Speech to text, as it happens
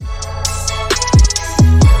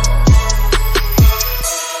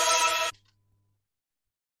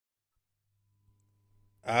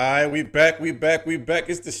right, we back.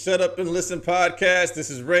 It's the Shut Up and Listen podcast. This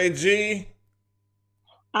is Ray G.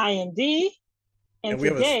 IND. And And we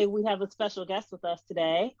have a today we have a special guest with us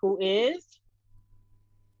today who is.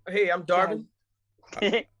 Hey, I'm Darvin.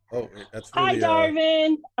 Hi, oh, that's really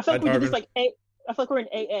Darvin. I feel hi like we could just Darvin. like I feel like we're in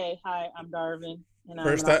AA. Hi, I'm Darvin, and I'm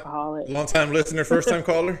First an time, alcoholic. long time listener, first time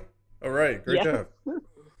caller. All right, great Yeah.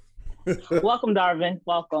 job. Welcome, Darvin.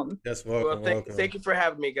 Welcome. Yes, Well, welcome. thank you for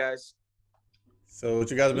having me, guys. So,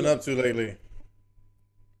 what you guys been up to lately?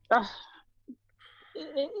 Uh,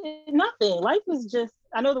 Nothing. Life is just.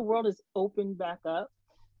 I know the world is opened back up,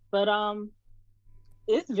 but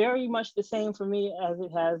it's very much the same for me as it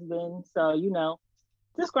has been. So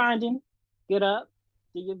just grinding. Get up,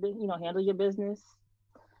 do your handle your business.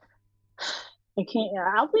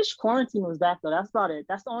 I wish quarantine was back though. That's about it.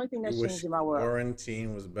 That's the only thing You that's wish changed in my world.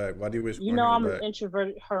 quarantine was back. Why do you wish I'm quarantine was an back?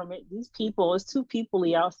 introverted hermit. These people, it's too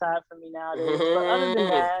peoply outside for me nowadays. But other than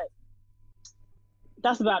that,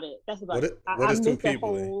 that's about it. That's about it. What I is too miss that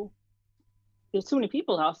peoply? whole. There's too many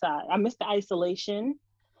people outside. I miss the isolation.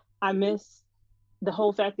 I miss the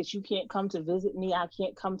whole fact that you can't come to visit me. I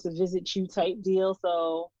can't come to visit you type deal.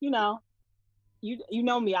 So you know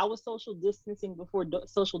me. I was social distancing before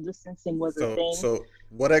social distancing was a thing. So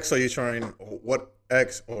what ex are you trying? What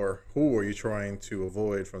ex or who are you trying to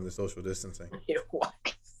avoid from the social distancing? What?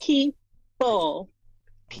 People.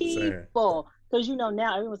 I'm saying. Because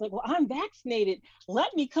now everyone's like, well, I'm vaccinated.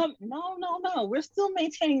 Let me come. No. We're still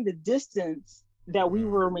maintaining the distance that we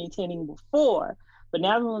were maintaining before. But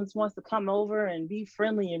now everyone wants to come over and be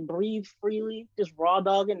friendly and breathe freely, just raw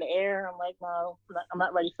dog in the air. I'm like, no, I'm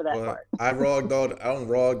not ready for that Well, part. I don't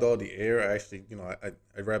raw dog the air. I actually,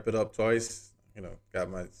 I wrap it up twice. Got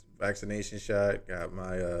my vaccination shot, got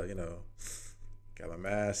my, got my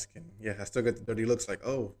mask, and yeah, I still get the dirty looks like,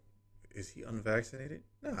 oh, is he unvaccinated?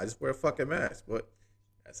 No, I just wear a fucking mask. But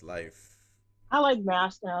that's life. I like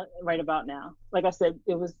masks right about now. Like I said,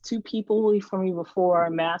 it was too people for me before.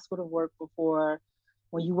 Masks would have worked before.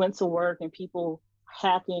 When you went to work and people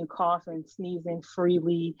hacking, coughing, sneezing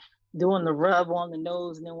freely, doing the rub on the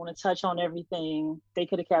nose and then want to touch on everything, they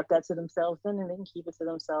could have kept that to themselves then and they can keep it to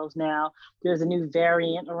themselves now. There's a new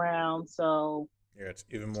variant around, so Yeah, it's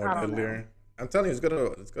even more I don't know. deadlier. I'm telling you,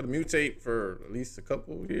 it's gonna mutate for at least a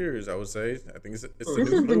couple of years. I would say. I think it's the This new is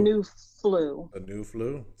the flu. new flu. A new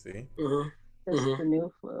flu. See. This is the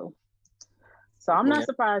new flu. So I'm not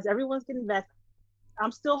surprised. Everyone's getting vaccinated.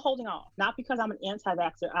 I'm still holding off, not because I'm an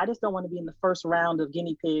anti-vaxxer. I just don't want to be in the first round of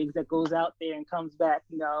guinea pigs that goes out there and comes back,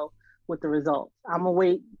 with the results. I'm gonna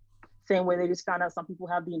wait. Same way they just found out some people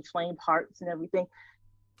have the inflamed hearts and everything.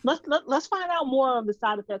 Let's find out more of the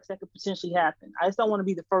side effects that could potentially happen. I just don't want to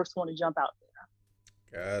be the first one to jump out there.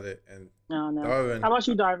 Got it. And No. Darvin, How about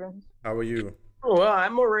you, Darvin? how are you? Well,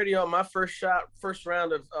 I'm already on my first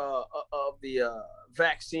round of the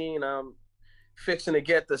vaccine. I'm fixing to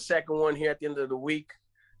get the second one here at the end of the week.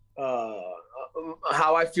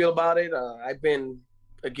 How I feel about it, I've been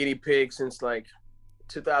a guinea pig since like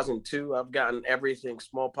 2002. I've gotten everything: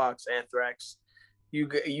 smallpox, anthrax. You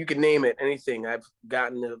can name it, anything. I've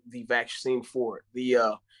gotten the vaccine for it.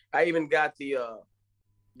 I even got the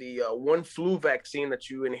one flu vaccine that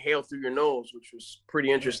you inhale through your nose, which was pretty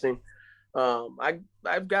interesting.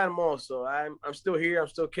 I've got them all, so I'm still here. I'm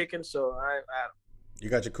still kicking. So You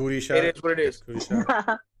got your cootie shot? it is what it is. Cootie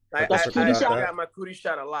shot. I Cootie shot. got my cootie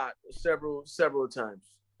shot a lot, several times.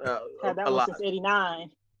 Had that A one lot. since '89.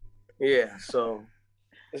 Yeah, so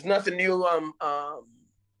there's nothing new.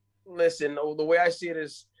 Listen, the way I see it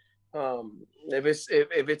is,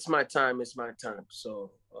 if it's my time, it's my time.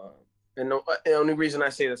 So, and the only reason I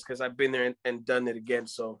say this because I've been there and done it again.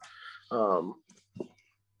 So,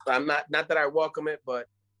 I'm not that I welcome it, but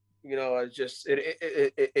it's just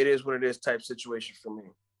it is what it is type situation for me.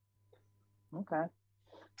 Okay.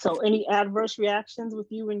 So any adverse reactions with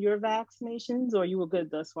you and your vaccinations, or you were good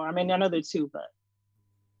thus far? I mean, I know there are two, but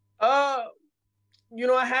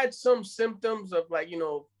I had some symptoms of like,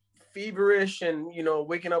 feverish and,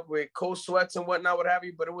 waking up with cold sweats and whatnot, what have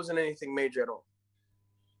you, but it wasn't anything major at all.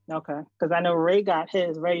 okay. Because I know Ray got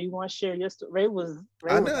his. Ray, you want to share your story? Ray was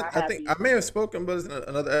not I happy. think I may have spoken, but it's in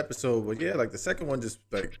another episode. But yeah, like the second one just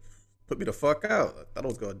like put me the fuck out. I thought I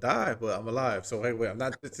was gonna die, but I'm alive. So hey, wait, I'm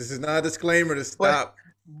not. This is not a disclaimer to stop.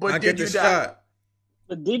 But I did get you the die? shot.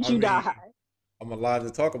 But did I you mean, die? I'm alive to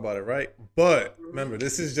talk about it, right? But remember,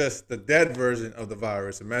 this is just the dead version of the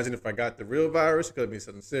virus. Imagine if I got the real virus, it could be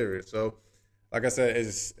something serious. So, like I said,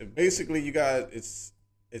 it's basically you guys.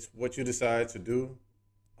 It's what you decide to do.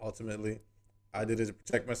 Ultimately, I did it to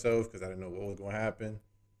protect myself because I didn't know what was going to happen.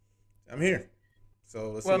 I'm here,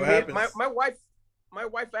 so let's see what happens. My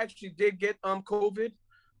wife actually did get COVID.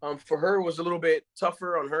 For her, it was a little bit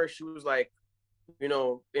tougher on her. She was like, you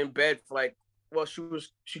know, in bed for like, well,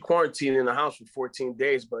 she quarantined in the house for 14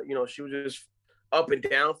 days, but you know, she was just up and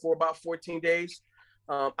down for about 14 days.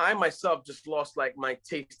 I myself just lost like my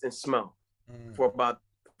taste and smell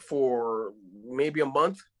for maybe a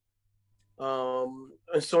month. And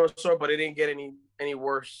so, but it didn't get any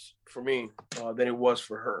worse for me than it was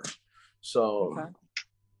for her. So,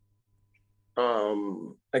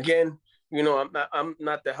 again, you know, I'm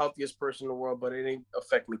not the healthiest person in the world, but it didn't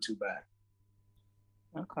affect me too bad.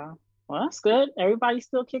 Okay. Well, that's good. Everybody's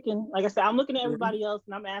still kicking. Like I said, I'm looking at everybody else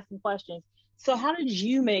and I'm asking questions. So how did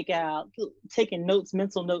you make out taking notes,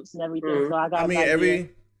 mental notes and everything? So I mean,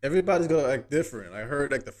 everybody's gonna act different. I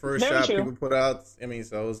heard like the first shot people put out. I mean,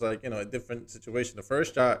 so it was like, you know, a different situation. The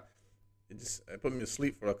first shot, it put me to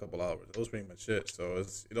sleep for a couple hours. It was pretty much it. So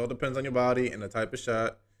it all depends on your body and the type of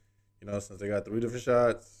shot. You know, since they got 3 different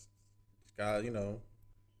shots, it's got, you know,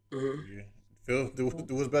 do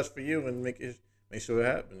what's best for you and make sure it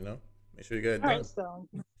happens. You know, make sure you get it done. All right, so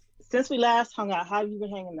since we last hung out, how have you been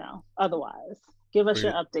hanging now? Otherwise, give us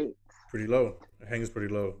your update. Pretty low. The hang is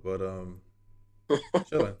pretty low, but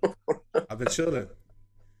chilling. I've been chilling.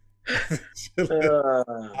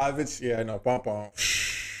 I know. Pom.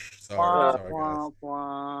 Sorry,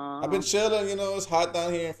 guys. I've been chilling. You know, it's hot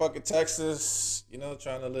down here in fucking Texas. You know,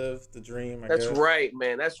 trying to live the dream. That's right,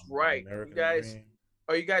 man. That's right. You guys,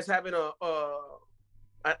 are you guys having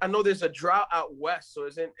I know there's a drought out west, so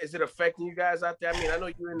is it affecting you guys out there? I mean, I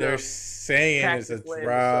know you're in. They're saying it's a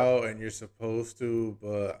drought and you're supposed to,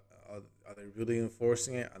 but are they really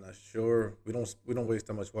enforcing it? I'm not sure. We don't waste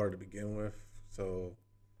that much water to begin with, so.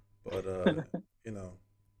 But you know,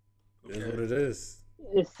 it is what it is.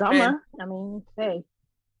 It's summer. I mean, hey.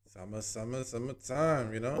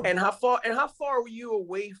 Summertime. You know. And how far were you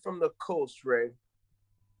away from the coast, Ray?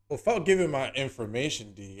 Well, without giving my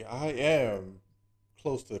information, D, I am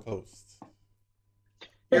close to the coast.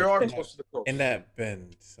 You're already close to the coast. In that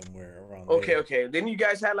bend somewhere around there. Okay. Then you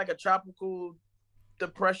guys had like a tropical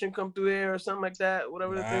depression come through there or something like that,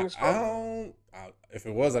 whatever the thing is called. If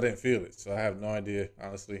it was, I didn't feel it, so I have no idea,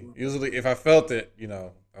 honestly. Usually, if I felt it, you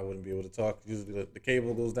know, I wouldn't be able to talk. Usually, the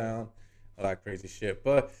cable goes down, all that crazy shit.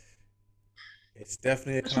 But it's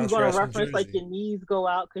definitely a contrast. You're going to reference like your knees go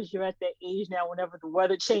out because you're at that age now. Whenever the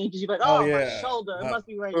weather changes, you're like, oh yeah. My shoulder, it must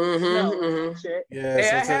be raining. Shit. Yeah, hey,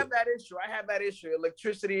 I have that issue.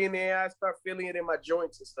 Electricity in the air. I start feeling it in my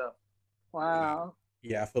joints and stuff. Wow.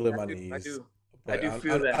 Yeah, I feel it in my knees. I do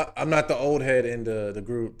feel that. I'm not the old head in the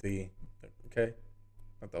group. Okay,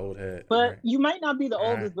 not the old head. But right. You might not be the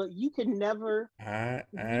oldest, but you could never.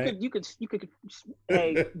 You could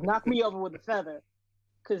hey, knock me over with a feather,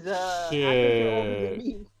 because I think you're older than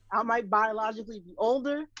me. I might biologically be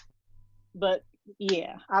older, but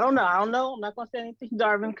yeah, I don't know. I'm not gonna say anything,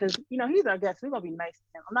 Darvin, because you know he's our guest. We're gonna be nice to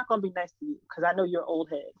him. I'm not gonna be nice to you because I know you're old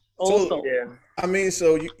head. So, I mean,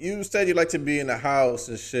 so you said you like to be in the house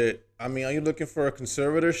and shit. I mean, are you looking for a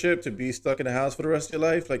conservatorship to be stuck in the house for the rest of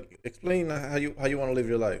your life? Like, explain how you want to live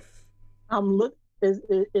your life. Is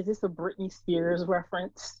this a Britney Spears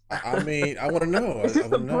reference? I mean, I want to know. Is this a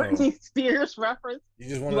Britney Spears reference? You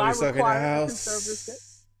just want to be stuck in the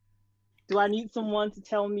house? Do I need someone to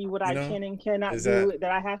tell me what I can and cannot do?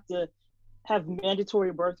 That I have to have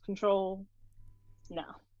mandatory birth control? No.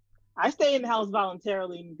 I stay in the house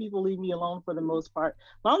voluntarily and people leave me alone for the most part.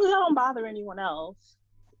 As long as I don't bother anyone else,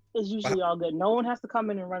 it's usually all good. No one has to come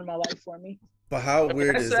in and run my life for me. But how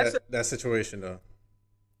weird is that situation though?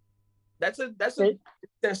 That's a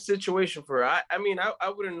situation for her. I mean, I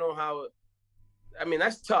wouldn't know how. I mean,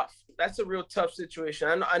 that's tough. That's a real tough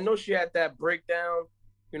situation. I know she had that breakdown,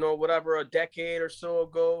 you know, whatever, a decade or so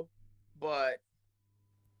ago. But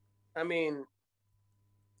I mean,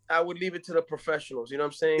 I would leave it to the professionals. You know what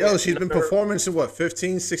I'm saying? Yo, she's been performing since what,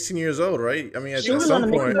 15, 16 years old, right? I mean, at some point. She was on the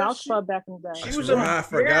Mickey Mouse Club back in the day. I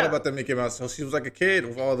forgot about the Mickey Mouse. So she was like a kid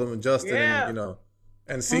with all them adjusting, and, you know,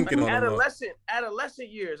 and syncing on them. Adolescent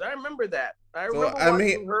years. I remember that. I remember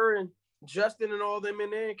watching her and Justin and all them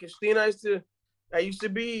in there. Christina I used to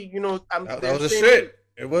be, you know, that was a shit.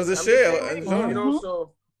 It was a shit. You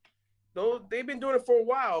know, so they've been doing it for a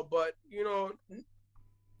while, but you know.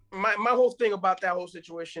 My whole thing about that whole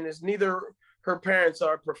situation is neither her parents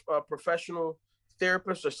are professional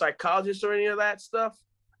therapists or psychologists or any of that stuff.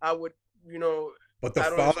 I would, you know. But the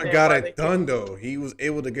father got it done, though. He was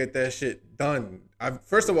able to get that shit done.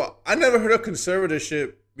 First of all, I never heard of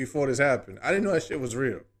conservatorship before this happened. I didn't know that shit was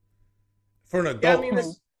real. For an adult. Yeah, I mean,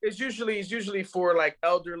 it's usually for like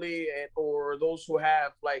elderly or those who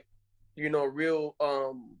have like, you know, real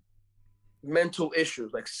mental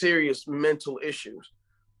issues, like serious mental issues.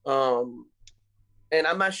 and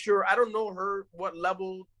I'm not sure. I don't know her what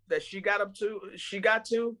level that she got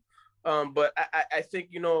to, but I think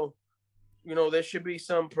there should be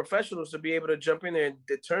some professionals to be able to jump in there and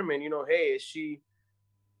determine, hey, is she,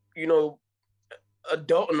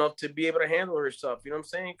 adult enough to be able to handle herself? You know what I'm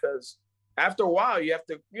saying? Because after a while, you have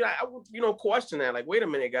to, question that. Like, wait a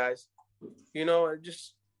minute, guys.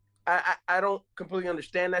 I don't completely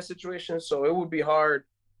understand that situation, so it would be hard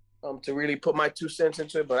to really put my 2 cents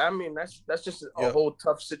into it. But I mean, that's just a whole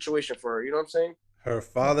tough situation for her. You know what I'm saying? Her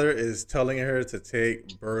father is telling her to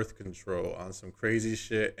take birth control on some crazy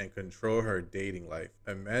shit and control her dating life.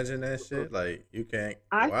 Imagine that shit. Like, you can't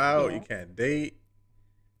go out, you can't date.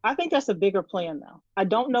 I think that's a bigger plan now. I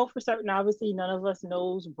don't know for certain. Obviously, none of us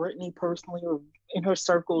knows Brittany personally or in her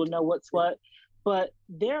circle to know what's what. But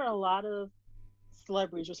there are a lot of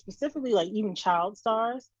celebrities, or specifically like even child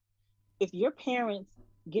stars. If your parents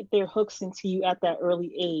get their hooks into you at that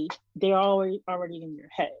early age, they're already in your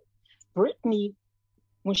head. Brittany,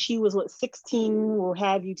 when she was 16 or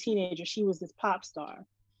have you teenager, she was this pop star.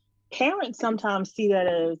 Parents sometimes see that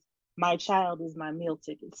as my child is my meal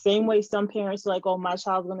ticket. Same way some parents are like, oh, my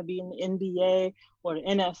child's going to be in the NBA or the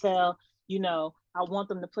NFL. I want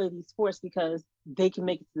them to play these sports because they can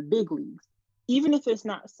make it to the big leagues. Even if it's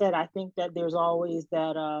not said, I think that there's always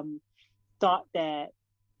that thought that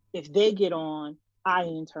if they get on, I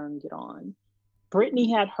in turn get on.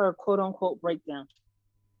 Brittany had her quote unquote breakdown.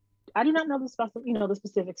 I do not know the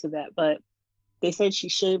specifics of that, but they said she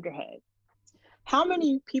shaved her head. How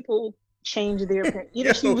many people change their appearance?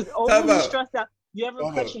 Either she was overly stressed out. You ever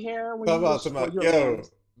cut your hair when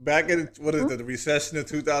back in the recession of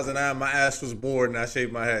 2009, my ass was bored and I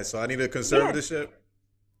shaved my head, so I need a conservatorship.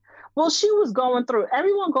 Well, she was going through it.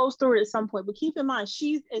 Everyone goes through it at some point, but keep in mind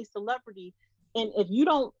she's a celebrity, and if you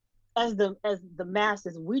don't, as the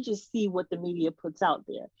masses, we just see what the media puts out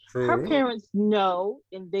there. True. Her parents know,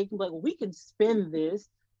 and they can be like, well, we can spin this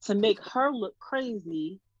to make her look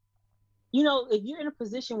crazy. If you're in a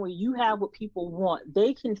position where you have what people want,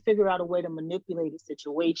 they can figure out a way to manipulate a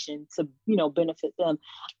situation to, benefit them.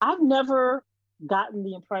 I've never gotten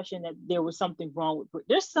the impression that there was something wrong with Brit.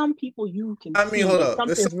 There's some people you can see hold up.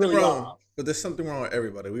 Something's something really wrong, off. But there's something wrong with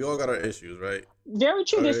everybody. We all got our issues, right? Very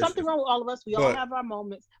true. There's something wrong with all of us. We all have our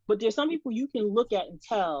moments. But there's some people you can look at and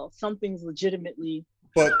tell something's legitimately.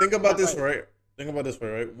 But think about this, right? Think about this way,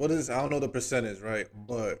 right? What is, I don't know the percentage, right?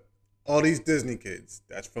 But all these Disney kids,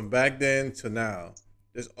 that's from back then to now,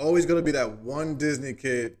 there's always going to be that one Disney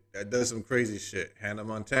kid that does some crazy shit. Hannah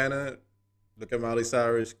Montana, look at Miley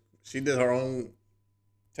Cyrus. She did her own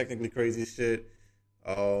technically crazy shit.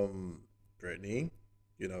 Brittany,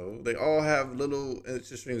 they all have little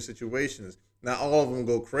interesting situations. Not all of them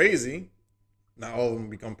go crazy. Not all of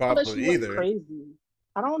them become popular either. Crazy.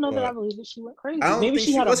 I don't know that I believe that she went crazy. I don't Maybe think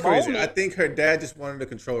she was crazy. I think her dad just wanted to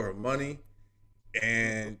control her money,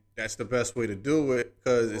 and that's the best way to do it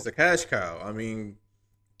because it's a cash cow. I mean,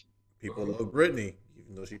 people love Brittany,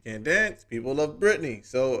 even though she can't dance. People love Brittany,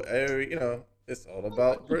 so it's all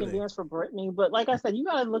about Brittany. You can dance for Brittany, but like I said, you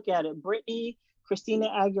gotta look at it. Brittany, Christina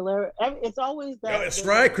Aguilera, it's always that. That's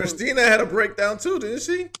right. Christina had a breakdown too, didn't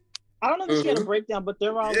she? I don't know if she had a breakdown, but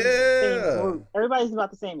they're all in the same group. Everybody's about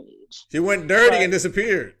the same age. She went dirty and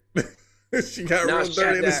disappeared. She got real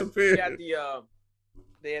dirty and disappeared.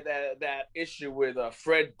 They had that issue with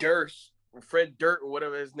Fred Durst, or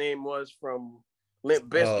whatever his name was from Limp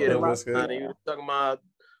Bizkit. He was talking about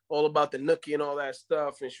all about the nookie and all that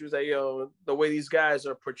stuff, and she was like, "Yo, the way these guys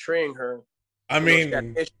are portraying her." I mean, she got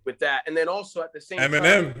an issue with that, and then also at the same time,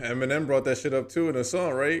 Eminem brought that shit up too in a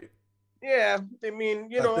song, right? Yeah, I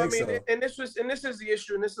mean, so. and this is the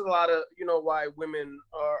issue, and this is a lot of why women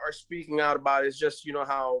are speaking out about it, is just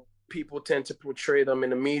how people tend to portray them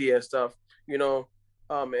in the media and stuff, and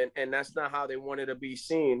that's not how they wanted to be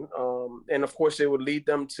seen, and of course it would lead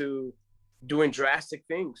them to doing drastic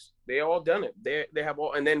things. They all done it. They have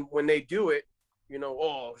all, and then when they do it,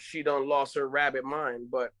 she done lost her rabbit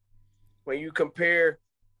mind. But when you compare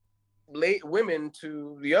late women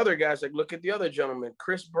to the other guys, like look at the other gentleman,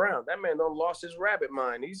 Chris Brown. That man done lost his rabbit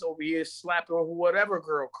mind. He's over here slapping whatever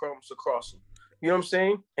girl comes across him. You know what I'm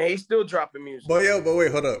saying? And he's still dropping music. But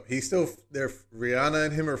wait, hold up. He's still there. Rihanna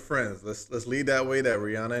and him are friends. Let's lead that way. That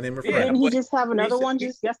Rihanna and him are friends. Didn't he just have another one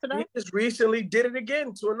just yesterday? He just recently did it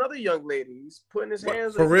again to another young lady. He's putting his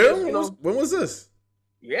hands. For real? When was this?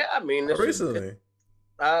 Yeah, I mean, recently.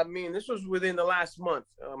 This was within the last month.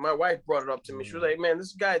 My wife brought it up to me. She was like, "Man,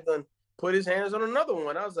 this guy done put his hands on another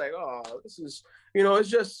one." I was like, "Oh, this is, it's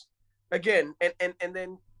just again." And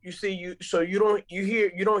then you see you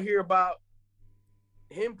don't hear about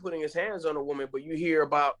him putting his hands on a woman, but you hear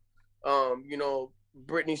about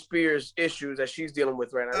Britney Spears issues that she's dealing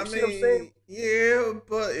with right now. I You see what I'm saying? mean, yeah,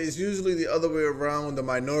 but it's usually the other way around. The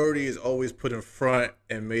minority is always put in front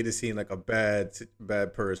and made it seem like a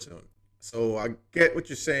bad person. So I get what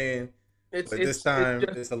you're saying, but this time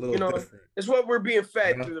just, it's a little different. it's what we're being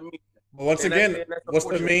fed You know? through the media. But once And again, that's what's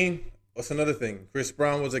the unfortunate. mean? What's another thing? Chris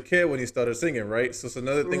Brown was a kid when he started singing, right? So it's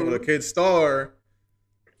another thing with a Mhm. kid star.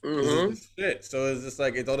 Mhm. This shit. So it's just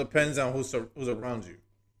like it all depends on who's around you.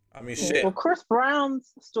 I mean, shit. Well, Chris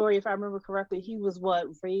Brown's story, if I remember correctly, he was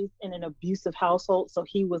raised in an abusive household, so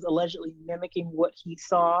he was allegedly mimicking what he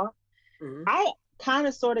saw. Mhm. I kind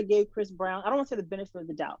of sort of gave Chris Brown, I don't want to say the benefit of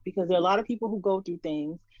the doubt, because there are a lot of people who go through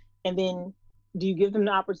things, and then do you give them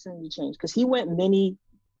the opportunity to change? Because he went many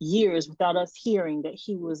years without us hearing that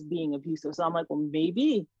he was being abusive. So I'm like, well,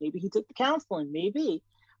 maybe he took the counseling, maybe.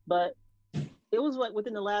 But it was like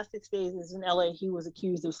within the last 6 days is in LA, he was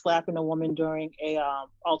accused of slapping a woman during a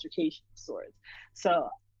altercation of sorts. So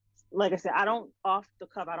like I said, I don't off the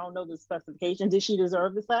cuff, I don't know the specifications. Did she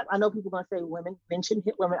deserve the slap? I know people are gonna say men shouldn't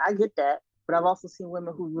hit women. I get that, but I've also seen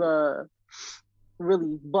women who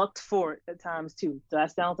really bucked for it at times too. So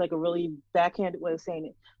that sounds like a really backhanded way of saying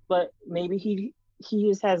it. But maybe he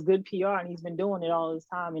just has good PR and he's been doing it all this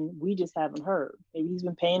time and we just haven't heard. Maybe he's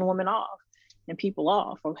been paying women off and people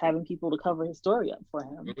off, or having people to cover his story up for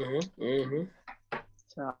him. Mm-hmm, mm-hmm.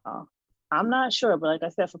 So I'm not sure, but like I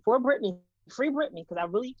said, for poor Britney, free Britney, because I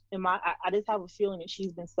really, I just have a feeling that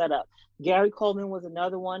she's been set up. Gary Coleman was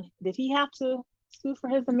another one. Did he have to sue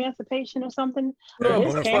for his emancipation or something? No,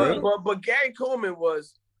 his parents, but Gary Coleman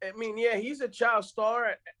was, I mean, yeah, he's a child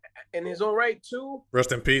star in his own right too.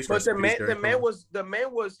 Rest in peace. But the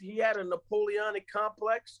man was he had a Napoleonic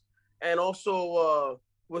complex and also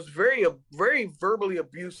was very verbally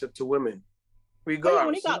abusive to women. Regardless,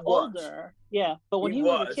 when he got older, yeah. But when he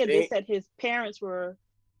was a kid, they said his parents were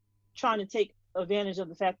trying to take advantage of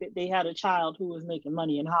the fact that they had a child who was making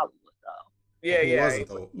money in Hollywood, though. Yeah, wasn't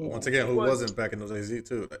though? Yeah. Once again, who wasn't back in those days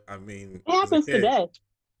too? I mean, it happens today.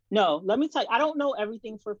 No, let me tell you, I don't know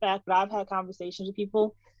everything for a fact, but I've had conversations with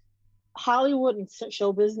people. Hollywood and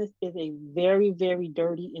show business is a very, very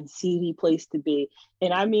dirty and seedy place to be.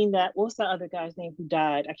 And I mean that, what's that other guy's name who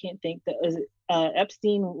died? I can't think. Is it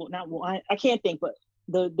Epstein? Not I can't think, but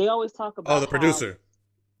they always talk about the producer.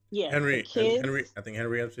 Yeah. Henry, I think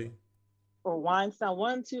Henry Epstein. Or Weinstein,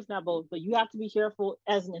 one, two, if not both. But you have to be careful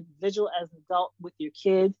as an individual, as an adult with your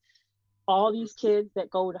kids. All these kids that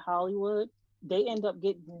go to Hollywood, they end up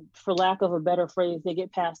getting, for lack of a better phrase, they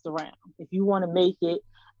get passed around. If you want to make it,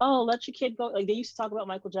 oh, let your kid go. Like they used to talk about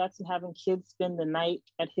Michael Jackson having kids spend the night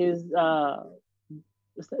at his,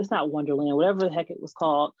 it's not Wonderland, whatever the heck it was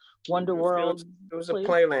called, Wonder World. It was a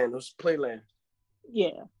Playland. It was Playland.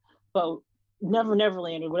 Yeah, but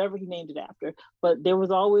Neverland or whatever he named it after. But there was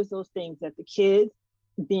always those things that the kids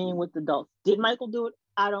being with adults. Did Michael do it?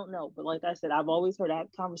 I don't know. But like I said, I've always heard, I had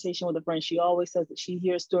a conversation with a friend. She always says that she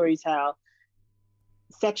hears stories how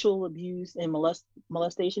sexual abuse and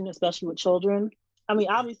molestation, especially with children. I mean,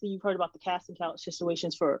 obviously you've heard about the casting couch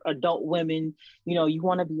situations for adult women. You know, you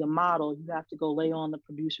want to be a model, you have to go lay on the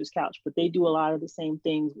producer's couch, but they do a lot of the same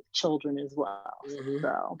things with children as well. Mm-hmm.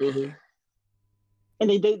 So, mm-hmm.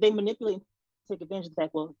 And they manipulate, take advantage of the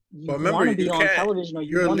fact, well, you want to be on television or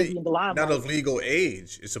you want to be in the limelight. Not of legal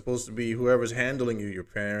age. It's supposed to be whoever's handling you, your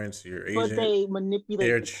parents, your agent. But they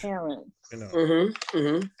manipulate the parents. You know. Mm-hmm.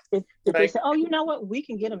 Mm-hmm. If they say, oh, you know what, we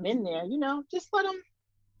can get them in there, you know, just let them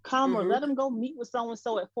come or let them go meet with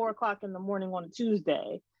so-and-so at 4:00 in the morning on a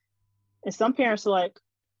Tuesday. And some parents are like,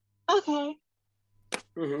 okay.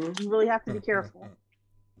 You really have to be careful.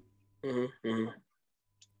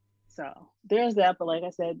 So there's that. But like I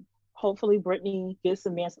said, hopefully Britney gets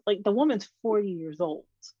some answers. Like the woman's 40 years old.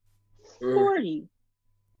 40.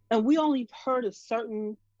 And we only heard of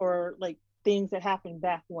certain or like things that happened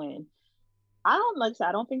back when. I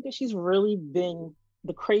don't think that she's really been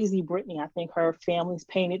the crazy Britney. I think her family's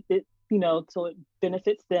painted it, you know, so it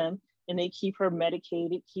benefits them and they keep her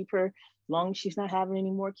medicated, keep her as long as she's not having any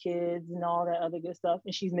more kids and all that other good stuff,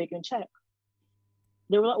 and she's making a check.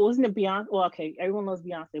 There wasn't it Beyonce? Well, okay, everyone knows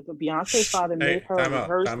Beyonce, but Beyonce's father made her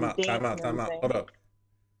rehearse and dance. Time out. Hold up.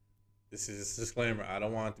 This is a disclaimer. I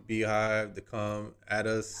don't want the Beehive to come at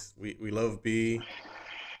us. We love B.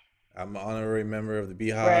 I'm an honorary member of the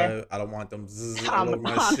Beehive. Right. I don't want them all over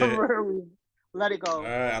my shit. Let it go. All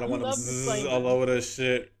right, I don't want them all over this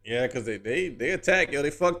shit. Yeah, because they attack. Yo, they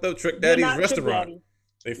fucked up Trick Daddy's restaurant. Daddy.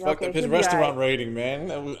 They fucked up his restaurant rating,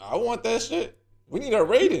 man. I want that shit. We need our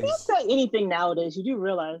ratings. You can't say anything nowadays. You do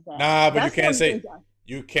realize that. Nah, but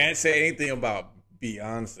you can't say anything about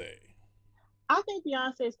Beyonce. I think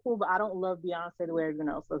Beyonce is cool, but I don't love Beyonce the way everyone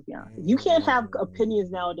else loves Beyonce. You can't have opinions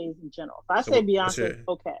nowadays in general. If I say Beyonce,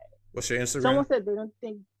 okay. What's your Instagram? Someone said they don't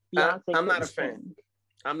think Beyonce. I'm not a fan.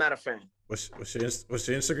 I'm not a fan. What's your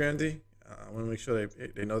Instagram, D? I want to make sure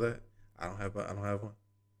they know that. I don't have one.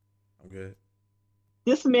 I'm good.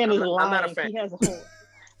 This man is lying. I'm not a fan. He has a whole.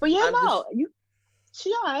 But yeah,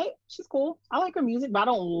 she alright. She's cool. I like her music, but I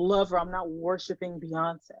don't love her. I'm not worshiping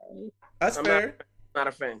Beyonce. That's fair. Not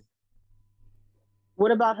a fan.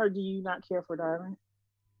 What about her? Do you not care for, darling?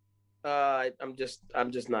 I'm just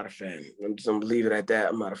not a fan. I'm just gonna leave it at that.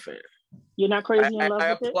 I'm not a fan. You're not crazy in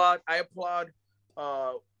love with it? I applaud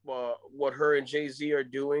what her and Jay-Z are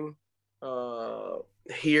doing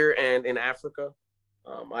here and in Africa.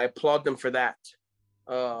 I applaud them for that.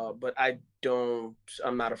 But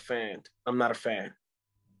I'm not a fan.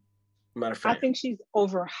 I think she's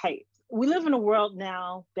overhyped. We live in a world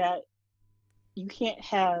now that you can't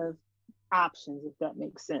have options, if that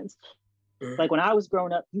makes sense. Like when I was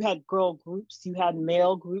growing up, you had girl groups, you had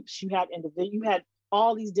male groups, you had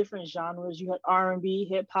all these different genres. You had R&B,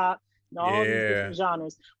 hip hop, and all these different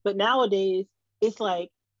genres. But nowadays, it's like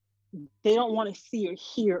they don't want to see or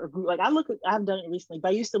hear a group. Like I've done it recently, but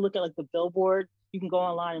I used to look at like the Billboard. You can go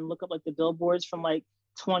online and look up like the Billboards from like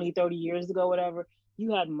 20, 30 years ago, whatever.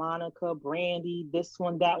 You Monica, Brandy, this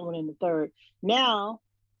one, that one, and the third. Now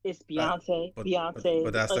it's Beyonce, Beyonce.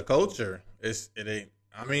 But that's like, the culture. It ain't.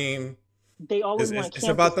 I mean, they always want to.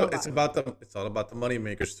 It's all about the money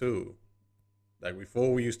makers too. Like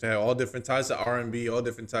before, we used to have all different types of R&B, all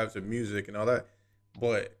different types of music, and all that.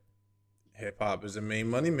 But hip hop is the main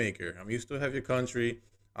money maker. I mean, you still have your country.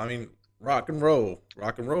 I mean, rock and roll.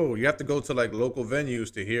 You have to go to like local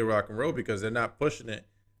venues to hear rock and roll because they're not pushing it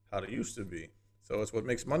how they used to be. So it's what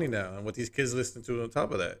makes money now, and what these kids listen to on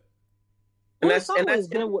top of that. And that's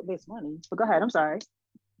been what makes money. But go ahead. I'm sorry.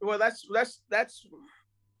 Well, that's I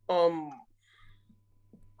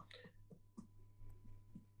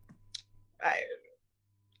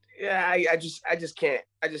just can't.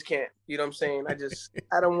 You know what I'm saying?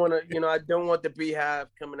 I don't want to. I don't want the Beehive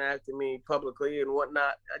coming after me publicly and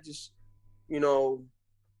whatnot. I just,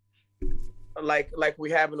 like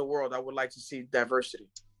we have in the world. I would like to see diversity.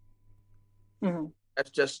 Mm-hmm.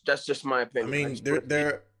 That's just my opinion. I mean,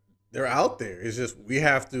 they're out there. It's just we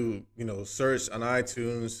have to, search on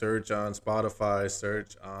iTunes, search on Spotify,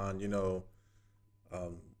 search on,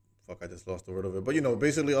 I just lost the word of it. But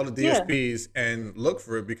basically all the DSPs and look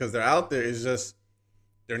for it because they're out there. It's just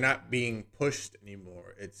they're not being pushed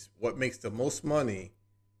anymore. It's what makes the most money,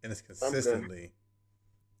 and it's consistently.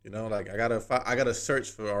 Like I gotta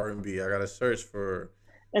search for R&B. I gotta search for.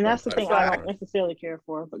 And that's the thing I don't necessarily care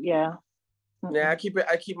for, but yeah. Yeah, I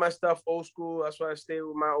keep my stuff old school. That's why I stay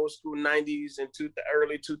with my old school '90s and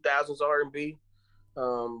early 2000s R&B.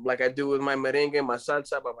 Like I do with my merengue, my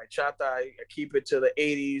salsa, my bachata. I keep it to the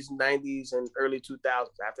 80s, 90s, and early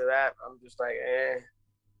 2000s. After that, I'm just like,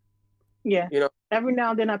 Yeah. Every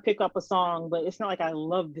now and then I pick up a song, but it's not like I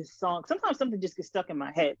love this song. Sometimes something just gets stuck in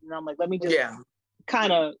my head, and I'm like, let me just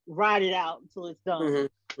kind of ride it out until it's done.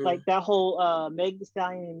 Mm-hmm. Like that whole Meg Thee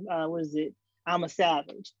Stallion, what is it? I'm a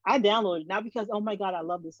Savage. I downloaded it not because, oh my God, I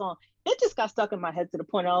love this song. It just got stuck in my head to the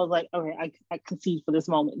point I was like, okay, I concede for this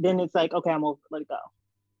moment. Then it's like, okay, I'm over it. Let it go.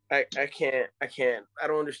 I can't. I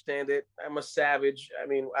don't understand it. I'm a savage. I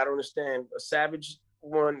mean, I don't understand. A savage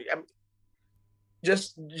one.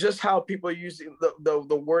 Just how people use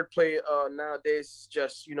the wordplay nowadays,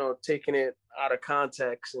 just taking it out of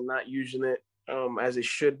context and not using it as it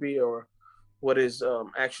should be, or what is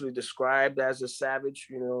actually described as a savage,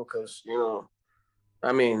 because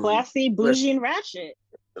I mean, classy, bougie, and ratchet.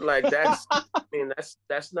 Like that's, I mean,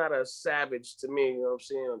 that's not a savage to me. You know what I'm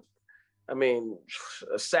saying? I mean,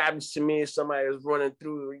 a savage to me is somebody who's running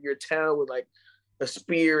through your town with like a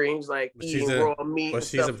spear and he's like eating raw meat and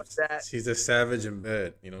stuff like that. She's a savage in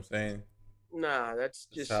bed. You know what I'm saying? Nah, that's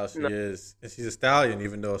how she is. And she's a stallion,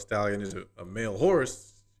 even though a stallion is a male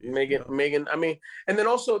horse. Megan. I mean, and then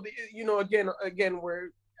also, again, where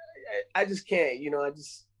I just can't.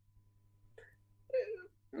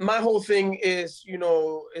 My whole thing is,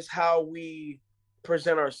 is how we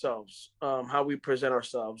present ourselves,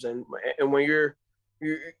 and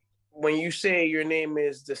when you say your name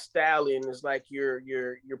is the Stallion, it's like you're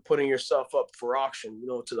putting yourself up for auction,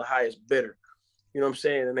 to the highest bidder. You know what I'm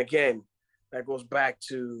saying? And again, that goes back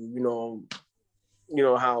to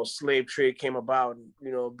how slave trade came about,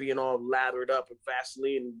 and, being all lathered up in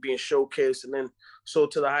Vaseline and being showcased and then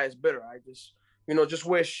sold to the highest bidder. I just, just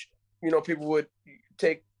wish, people would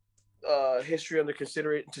take history under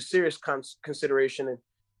serious consideration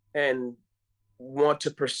and want to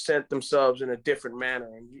present themselves in a different manner.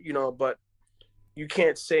 And, but you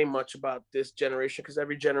can't say much about this generation because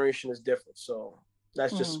every generation is different. So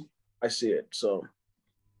that's just I see it. So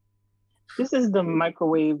this is the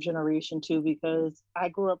microwave generation too, because I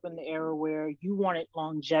grew up in the era where you wanted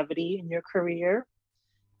longevity in your career.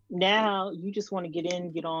 Now you just want to get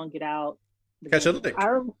in, get on, get out. Catch a lick.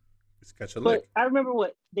 Catch a lick. I remember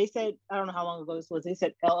what they said. I don't know how long ago this was. They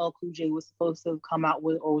said LL Cool J was supposed to come out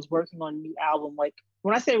with or was working on a new album. Like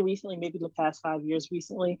when I say recently, maybe the past 5 years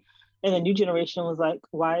recently. And the new generation was like,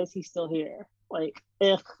 why is he still here? Like,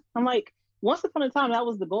 I'm like, once upon a time, that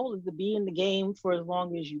was the goal, is to be in the game for as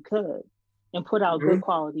long as you could and put out good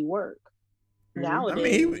quality work. Nowadays,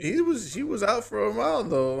 I mean, he was out for a while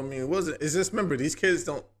though. I mean, it's just, remember, these kids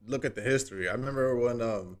don't look at the history. I remember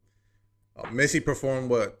when Missy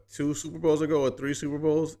performed 2 Super Bowls ago or 3 Super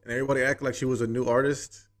Bowls, and everybody acted like she was a new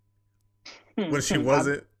artist when she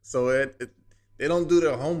wasn't. So they don't do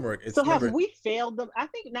their homework. So have we failed them? I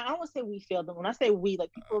think now I don't want to say we failed them. When I say we,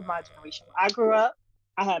 like people of my generation, I grew up,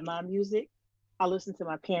 I had my music, I listened to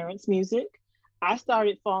my parents' music. I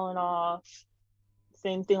started falling off,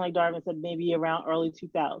 same thing like Darvin said, maybe around early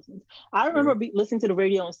 2000s. I remember listening to the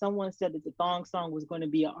radio and someone said that the Thong Song was going to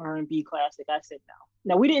be an R&B classic. I said no.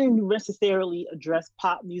 Now, we didn't necessarily address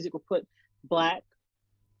pop music or put Black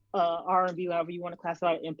R&B, however you want to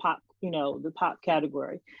classify it, in pop, the pop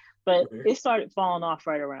category. But it started falling off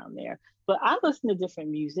right around there. But I listen to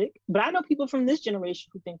different music. But I know people from this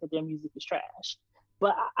generation who think that their music is trash.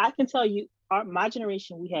 But I can tell you, my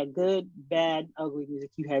generation, we had good, bad, ugly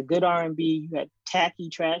music. You had good R&B. You had tacky,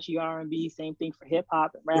 trashy R&B. Same thing for hip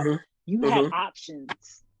hop and rap. You had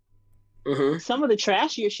options. Some of the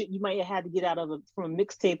trashier shit you might have had to get from a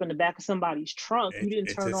mixtape in the back of somebody's trunk. You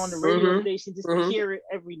didn't turn on the radio station just to hear it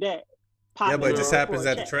every day. Yeah, but it just happens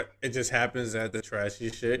that the trashy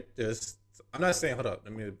shit I'm not saying, hold up,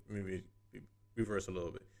 let me reverse a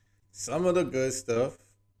little bit. Some of the good stuff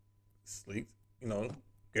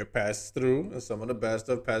get passed through, and some of the bad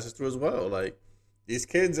stuff passes through as well. Like, these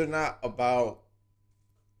kids are not about,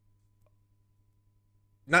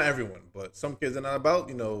 not everyone, but some kids are not about,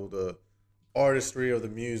 the artistry of the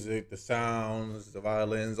music, the sounds, the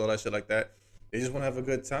violins, all that shit like that. They just want to have a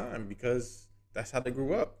good time because that's how they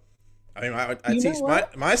grew up. I mean, I teach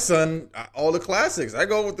my son all the classics. I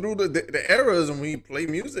go through the eras and we play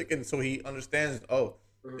music, and so he understands,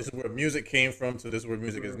 this is where music came from, so this is where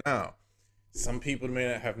music is now. Some people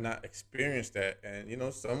may have not experienced that,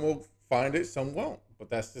 and some will find it, some won't. But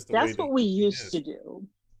that's just that's what we used to do.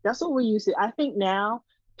 That's what we used to. I think now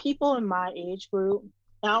people in my age group,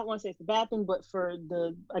 I don't want to say it's a bad thing, but for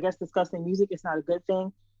discussing music, it's not a good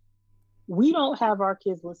thing. We don't have our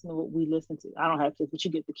kids listen to what we listen to. I don't have kids, but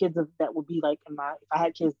you get the kids that would be like if I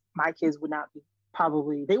had kids, my kids would not be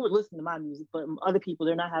they would listen to my music, but other people,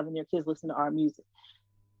 they're not having their kids listen to our music.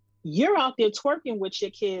 You're out there twerking with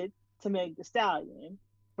your kid to Meg Thee Stallion,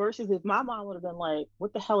 versus if my mom would have been like,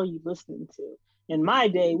 what the hell are you listening to? In my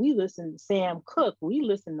day, we listened to Sam Cooke, we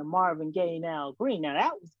listened to Marvin Gaye and Al Green. Now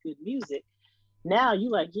that was good music. Now you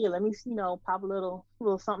like, yeah, let me, pop a little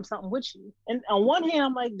something with you. And on one hand,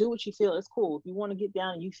 I'm like, do what you feel. It's cool. If you want to get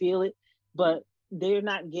down and you feel it, but they're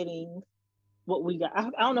not getting what we got. I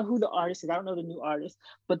don't know who the artist is. I don't know the new artist,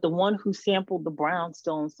 but the one who sampled the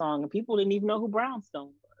Brownstone song, and people didn't even know who Brownstone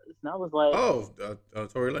was. And I was like,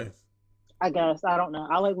 Tory Lanez. I guess. I don't know.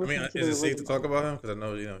 I like listening to is it safe to talk about him? Because I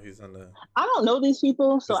know, he's on the... I don't know these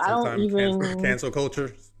people, so I don't even... Cancel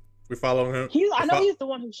culture. We follow him. I know he's the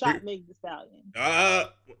one who shot Meg Thee Stallion.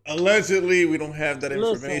 Allegedly, we don't have that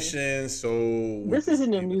information, so this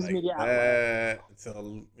isn't a news media outlet.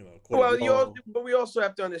 But we also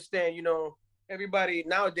have to understand, everybody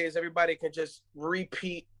nowadays, everybody can just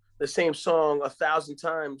repeat the same song 1,000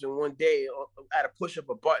 times in one day at a push of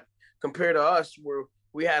a button. Compared to us, where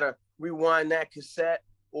we had to rewind that cassette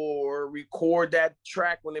or record that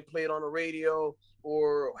track when they play it on the radio,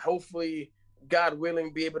 or hopefully, God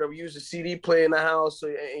willing, be able to use a CD player in the house,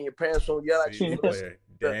 and your parents won't yell at you.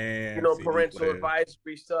 Parental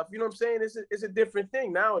advisory stuff. You know what I'm saying? It's a different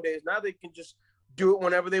thing nowadays. Now they can just do it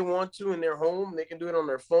whenever they want to in their home. They can do it on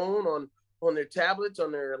their phone, on their tablets,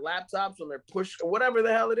 on their laptops, on their push, whatever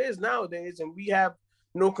the hell it is nowadays. And we have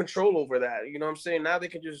no control over that. You know what I'm saying? Now they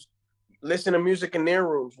can just listen to music in their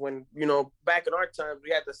rooms. When back in our times,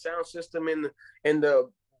 we had the sound system in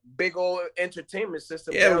the big old entertainment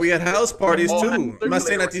system. Yeah, we had house parties too. I'm not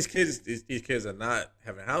saying that these kids are not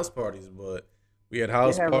having house parties, but we had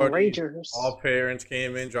house parties. Ragers. All parents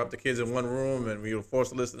came in, dropped the kids in one room, and we were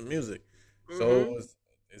forced to listen to music. So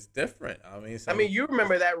it's different. I mean, you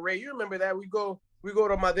remember that, Ray? You remember that? We go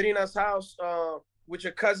to Madrina's house with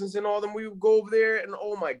your cousins and all them, we would go over there and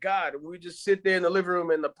oh my God, we just sit there in the living room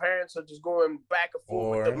and the parents are just going back and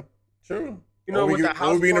forth with them. True. You know, with the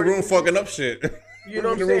house be in the room fucking up shit. You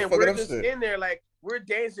know what I'm saying? We're just in there like we're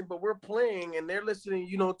dancing, but we're playing and they're listening,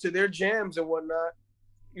 you know, to their jams and whatnot.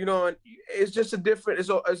 You know, and it's just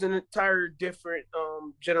it's an entire different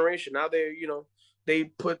generation. Now they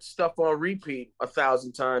put stuff on repeat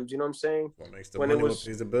 1,000 times. You know what I'm saying? What makes the money what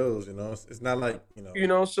pays the bills? You know, it's not like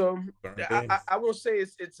So I won't say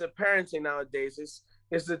it's a parenting nowadays.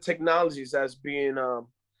 It's the technologies that's being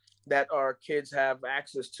that our kids have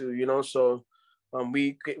access to. You know, so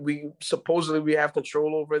we supposedly we have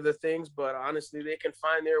control over the things, but honestly, they can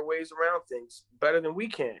find their ways around things better than we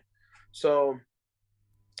can. So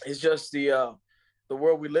it's just the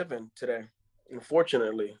world we live in today,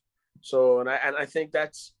 unfortunately. So, and I think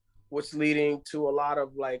that's what's leading to a lot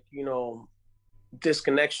of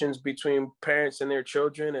disconnections between parents and their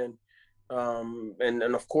children, and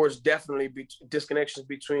of course, definitely disconnections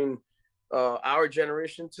between our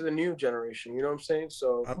generation to the new generation. You know what I'm saying?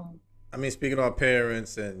 So, I mean, speaking about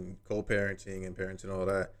parents and co-parenting and parenting and all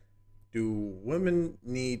that, do women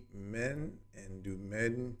need men and do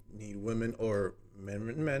men need women, or men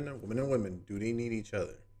and men, women and women? Do they need each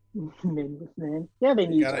other? Men with men. Yeah, they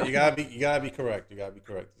need. You gotta be correct. You gotta be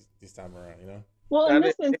correct this time around. You know. Well, in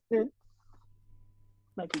this instance,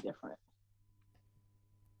 might be different.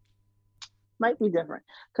 Might be different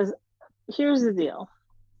because here's the deal.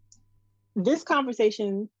 This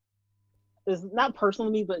conversation is not personal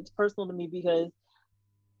to me, but it's personal to me because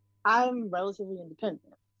I'm relatively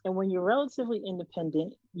independent. And when you're relatively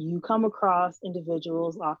independent, you come across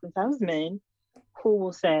individuals, oftentimes men, who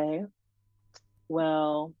will say,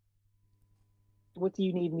 well, what do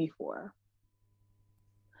you need me for?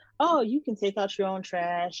 Oh, you can take out your own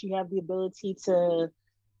trash. You have the ability to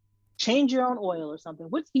change your own oil or something.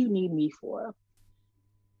 What do you need me for?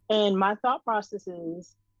 And my thought process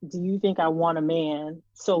is, do you think I want a man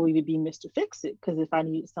solely to be Mr. Fix-It? Because if I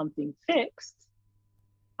needed something fixed,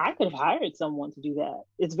 I could have hired someone to do that.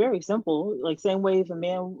 It's very simple. Like same way if a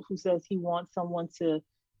man who says he wants someone to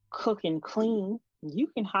cook and clean, you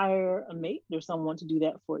can hire a mate or someone to do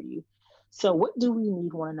that for you. So what do we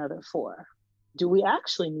need one another for? Do we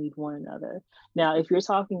actually need one another? Now, if you're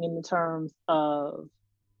talking in the terms of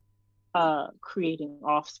creating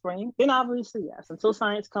offspring, then obviously yes. Until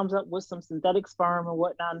science comes up with some synthetic sperm and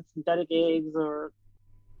whatnot, and synthetic eggs or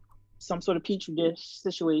some sort of petri dish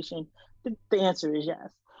situation, the answer is yes.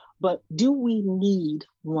 But do we need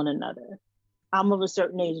one another? I'm of a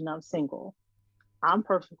certain age and I'm single. I'm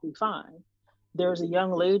perfectly fine. There's a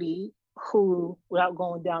young lady who, without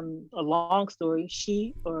going down a long story,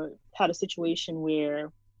 she had a situation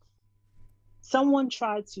where someone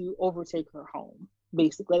tried to overtake her home,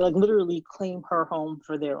 basically, like literally claim her home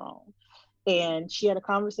for their own. And she had a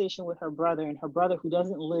conversation with her brother, and her brother, who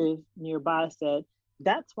doesn't live nearby, said,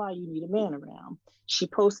 that's why you need a man around. She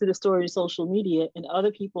posted a story to social media, and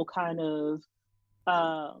other people kind of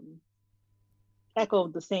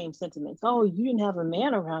echoed the same sentiments. Oh, you didn't have a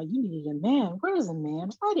man around. You needed a man. Where's a man?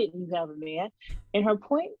 Why didn't you have a man? And her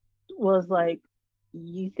point was like,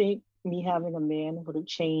 you think me having a man would have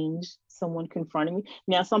changed someone confronting me?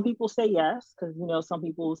 Now, some people say yes, because, some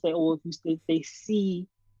people will say, oh, if they see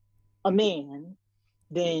a man,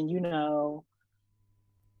 then,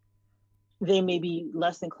 they may be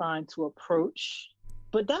less inclined to approach.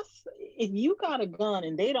 But that's, if you got a gun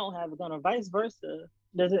and they don't have a gun, or vice versa,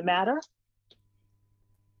 does it matter?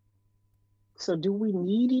 So do we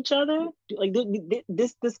need each other?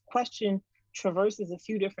 This question traverses a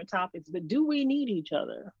few different topics, but do we need each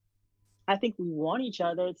other? I think we want each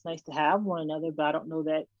other. It's nice to have one another, but I don't know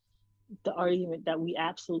that the argument that we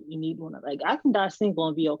absolutely need one another. Like, I can die single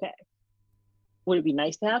and be okay. Would it be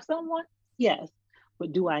nice to have someone? Yes.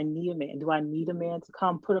 But do I need a man? Do I need a man to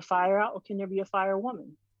come put a fire out, or can there be a fire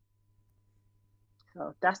woman?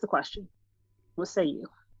 So that's the question. What say you?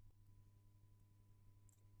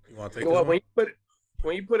 You want to take this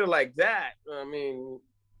when you put it like that, I mean,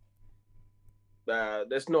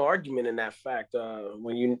 there's no argument in that fact.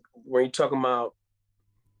 When you're talking about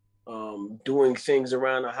doing things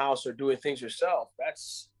around the house or doing things yourself,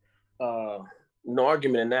 that's no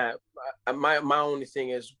argument in that. My only thing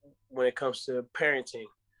is when it comes to parenting,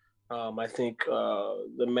 I think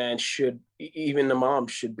the man should, even the mom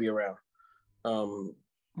should be around.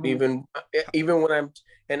 Even when I'm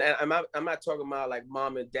not talking about like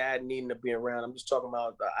mom and dad needing to be around. I'm just talking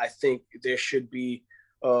about I think there should be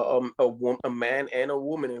a man and a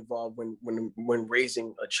woman involved when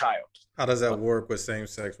raising a child. How does that work with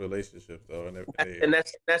same-sex relationships though? And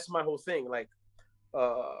that's my whole thing. Like,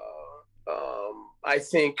 I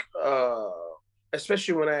think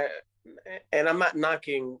especially and I'm not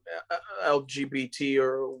knocking LGBT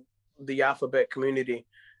or the alphabet community.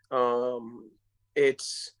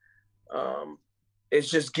 It's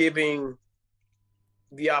just giving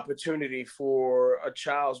the opportunity for a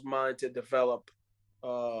child's mind to develop,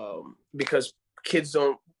 because kids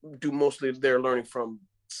don't do mostly their learning from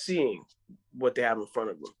seeing what they have in front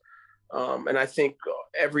of them. And I think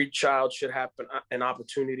every child should have an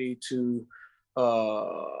opportunity to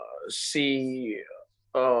see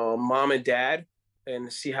mom and dad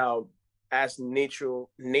and see how, as nature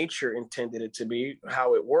intended it to be,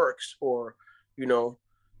 how it works. Or,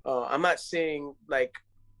 I'm not saying like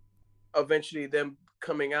eventually them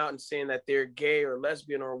coming out and saying that they're gay or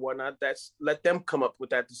lesbian or whatnot. That's, let them come up with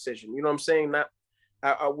that decision. You know what I'm saying? Not,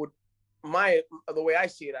 I would, the way I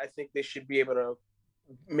see it, I think they should be able to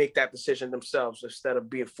make that decision themselves instead of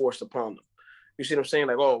being forced upon them. You see what I'm saying?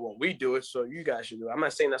 Like, oh, well, we do it, so you guys should do it. I'm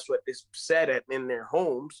not saying that's what is said in their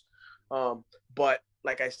homes. But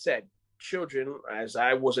like I said, children, as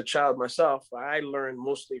I was a child myself, I learned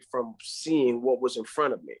mostly from seeing what was in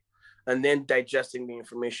front of me and then digesting the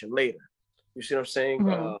information later. You see what I'm saying?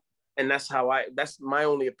 Mm-hmm. And that's my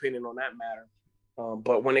only opinion on that matter.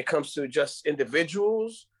 But when it comes to just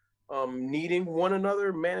individuals needing one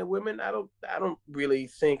another, men and women, I don't really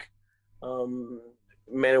think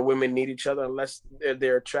men and women need each other unless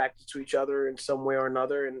they're attracted to each other in some way or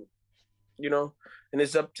another. And, and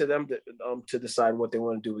it's up to them to decide what they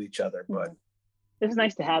want to do with each other. But it's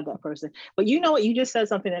nice to have that person. But you know what? You just said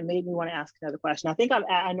something that made me want to ask another question. I think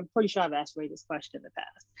I'm pretty sure I've asked Ray this question in the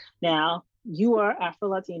past. Now, you are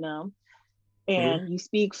Afro-Latino and you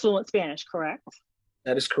speak fluent Spanish, correct?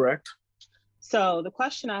 That is correct. So the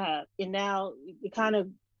question I have, and now it kind of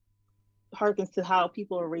harkens to how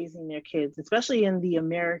people are raising their kids, especially in the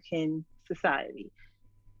American society.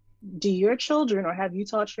 Do your children, or have you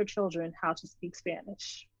taught your children how to speak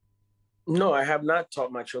Spanish? No, I have not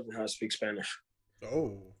taught my children how to speak Spanish.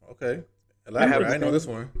 Oh, okay. Elaborate. I know this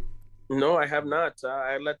one. No, I have not.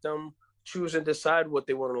 I let them choose and decide what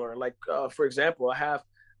they want to learn. Like, for example,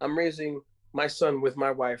 I'm raising my son with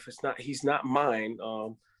my wife. He's not mine.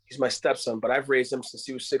 He's my stepson, but I've raised him since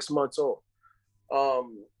he was 6 months old.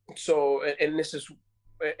 So, and this is,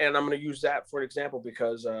 and I'm going to use that for an example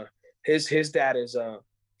because his dad is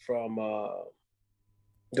from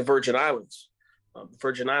the Virgin Islands,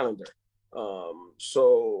 Virgin Islander.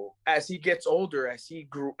 So as he gets older, as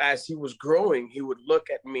he was growing, he would look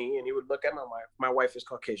at me and he would look at my wife. My wife is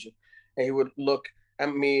Caucasian, and he would look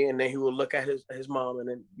at me and then he would look at his mom, and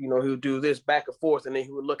then he would do this back and forth, and then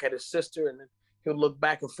he would look at his sister, and then he would look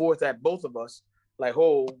back and forth at both of us, like,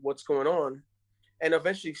 oh, what's going on? And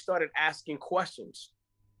eventually he started asking questions.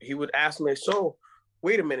 He would ask me, so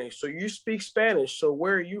wait a minute, so you speak Spanish, so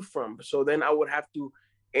where are you from? So then I would have to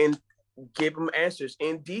give him answers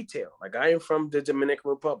in detail. Like, I am from the Dominican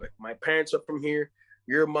Republic. My parents are from here.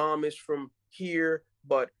 Your mom is from here,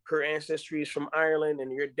 but her ancestry is from Ireland,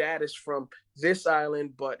 and your dad is from this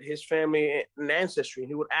island, but his family and ancestry. And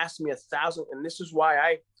he would ask me 1,000, and this is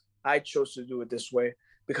why I chose to do it this way,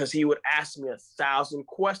 because he would ask me 1,000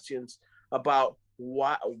 questions about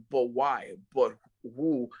why, but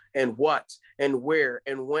who, and what, and where,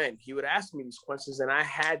 and when. He would ask me these questions, and I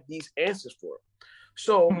had these answers for him.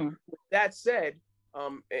 So with that said,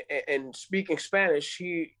 and speaking Spanish,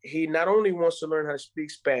 he not only wants to learn how to speak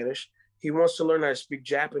Spanish, he wants to learn how to speak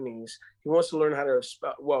Japanese. He wants to learn how to,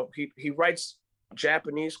 he writes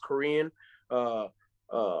Japanese, Korean,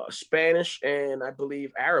 Spanish, and I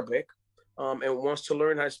believe Arabic, and wants to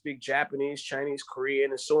learn how to speak Japanese, Chinese,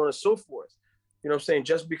 Korean, and so on and so forth. You know what I'm saying?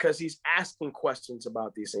 Just because he's asking questions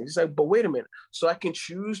about these things. He's like, but wait a minute. So I can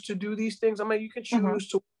choose to do these things? I'm like, you can choose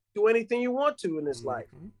to do anything you want to in this life.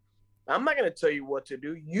 I'm not going to tell you what to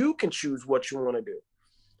do. You can choose what you want to do.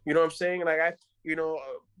 You know what I'm saying? Like,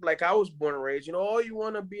 like I was born and raised, oh, you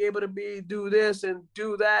want to be able to do this and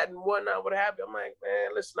do that and whatnot, what have you. I'm like, man,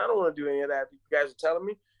 listen, I don't want to do any of that. You guys are telling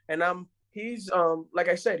me. And he's, like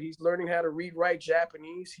I said, he's learning how to read, write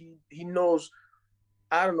Japanese. He knows,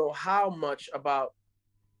 I don't know how much about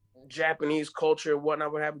Japanese culture and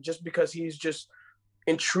whatnot, what have you, just because he's just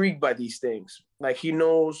intrigued by these things. Like, he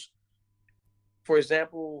knows, for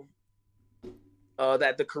example,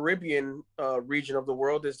 that the Caribbean region of the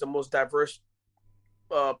world is the most diverse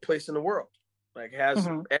place in the world. Like, it has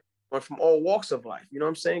everyone from all walks of life. You know what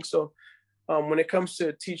I'm saying? So when it comes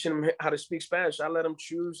to teaching him how to speak Spanish, I let him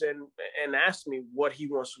choose and ask me what he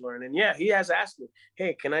wants to learn. And yeah, he has asked me,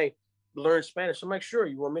 hey, can I learn Spanish? I'm like, sure.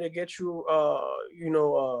 You want me to get you,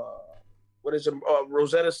 what is it,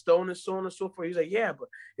 Rosetta Stone and so on and so forth. He's like, yeah, but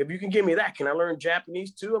if you can give me that, can I learn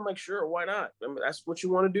Japanese too? I'm like, sure, why not? I mean, that's what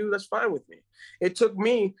you want to do. That's fine with me. It took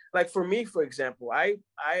me, like for me, for example,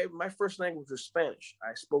 my first language was Spanish.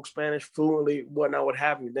 I spoke Spanish fluently, whatnot, what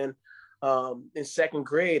have you. Then in second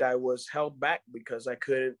grade, I was held back because I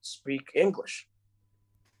couldn't speak English.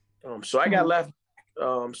 So I got left.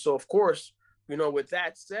 So of course, with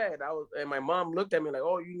that said, and my mom looked at me like,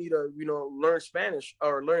 oh, you need to, learn Spanish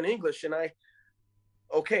or learn English. And I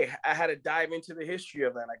had to dive into the history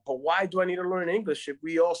of that. Like, but why do I need to learn English if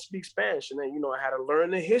we all speak Spanish? And then, I had to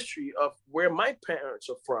learn the history of where my parents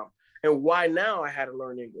are from and why now I had to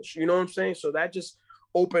learn English. You know what I'm saying? So that just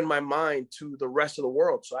opened my mind to the rest of the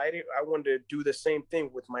world. So I wanted to do the same thing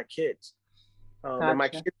with my kids.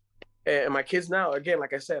 Gotcha. And my kids now, again,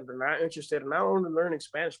 like I said, they're not interested in not only learning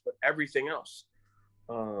Spanish, but everything else.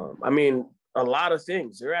 I mean, a lot of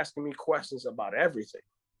things. They're asking me questions about everything.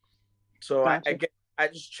 So Gotcha. I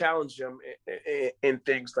just challenge them in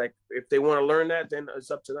things like if they want to learn that, then it's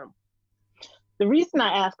up to them. The reason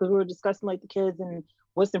I ask, because we were discussing like the kids and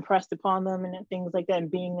what's impressed upon them and things like that and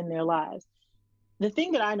being in their lives. The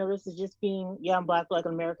thing that I noticed is just being, I'm Black, like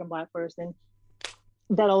an American Black person,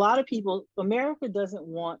 that a lot of people, America doesn't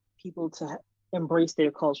want people to embrace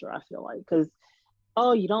their culture, I feel like, because,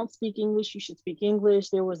 oh, you don't speak English, you should speak English.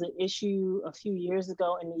 There was an issue a few years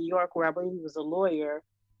ago in New York where I believe he was a lawyer.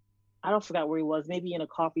 I don't forget where he was, maybe in a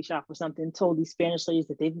coffee shop or something, told these Spanish ladies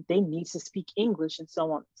that they need to speak English and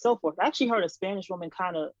so on and so forth. I actually heard a Spanish woman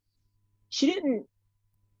she didn't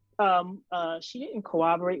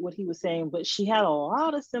corroborate what he was saying, but she had a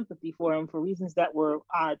lot of sympathy for him for reasons that were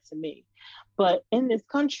odd to me. But in this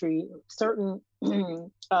country, certain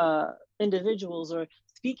individuals are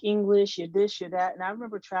speak English, you're this, you're that. And I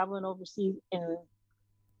remember traveling overseas and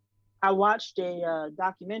I watched a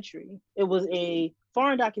documentary. It was a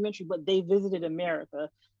foreign documentary, but they visited America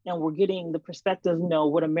and were getting the perspective,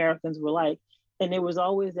 what Americans were like. And there was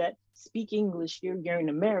always that speak English, you're in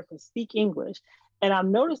America, speak English. And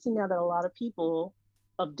I'm noticing now that a lot of people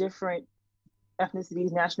of different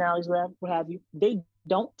ethnicities, nationalities, what have you, they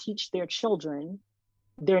don't teach their children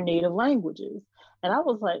their native languages. And I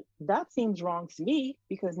was like, that seems wrong to me,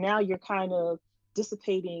 because now you're kind of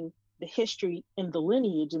dissipating the history and the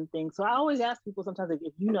lineage and things. So I always ask people sometimes, like,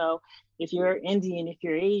 if you're Indian, if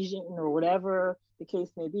you're Asian or whatever the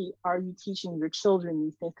case may be, are you teaching your children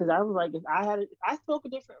these things? Because I was like, if I spoke a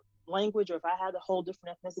different language, or if I had a whole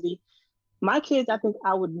different ethnicity, my kids, I think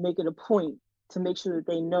I would make it a point to make sure that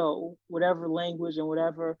they know whatever language and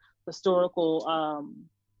whatever historical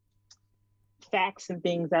facts and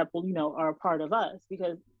things that are a part of us.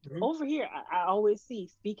 Because over here, I always see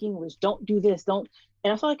speak English, don't do this, don't.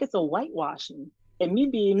 And I feel like it's a whitewashing. And me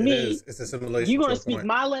being me, it's assimilation. You're going to speak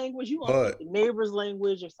my language, you want to speak the neighbor's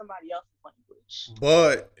language or somebody else's language.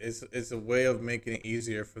 But it's a way of making it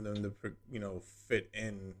easier for them to fit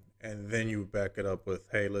in. And then you back it up with,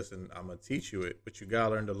 hey, listen, I'm gonna teach you it, but you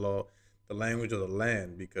gotta learn the language of the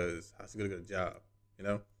land, because I still get a job.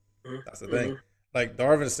 That's the thing. Like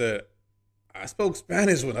Darvin said, I spoke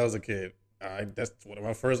Spanish when I was a kid. That's one of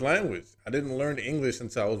my first language. I didn't learn English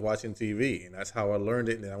until I was watching TV, and that's how I learned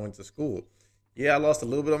it. And then I went to school. Yeah, I lost a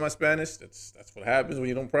little bit of my Spanish. That's what happens when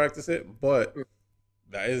you don't practice it. But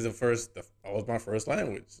that was my first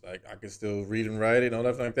language. Like, I can still read and write it and all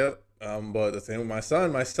that like that. But the same with my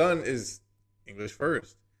son. My son is English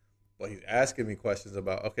first, but he's asking me questions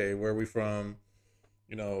about, okay, where are we from?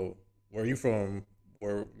 Where are you from?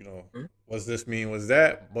 Where, what's this mean? What's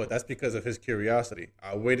that? But that's because of his curiosity.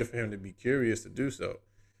 I waited for him to be curious to do so.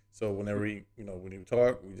 So whenever when we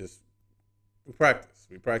talk, we practice.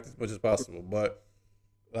 We practice as much as possible. But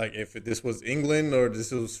like, if this was England or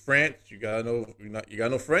this was France, you gotta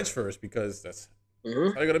know French first, because that's how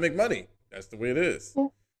you gotta make money. That's the way it is.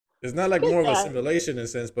 It's not like more of assimilation in a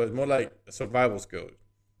sense, but it's more like a survival skill.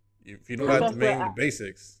 If you don't have the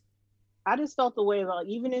basics. I just felt the way about,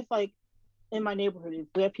 even if like in my neighborhood, if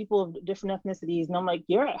we have people of different ethnicities, and I'm like,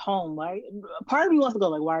 you're at home, right? Part of me wants to go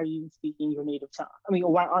like, why are you speaking your native tongue? I mean,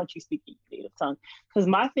 why aren't you speaking your native tongue? Because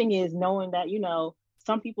my thing is knowing that,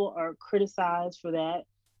 some people are criticized for that.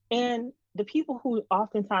 And the people who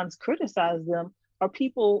oftentimes criticize them are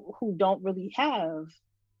people who don't really have,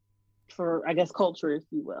 for, I guess, culture, if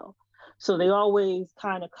you will. So they always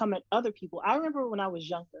kind of come at other people. I remember when I was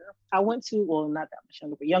younger, I went to, well, not that much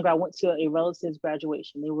younger, but younger, I went to a relative's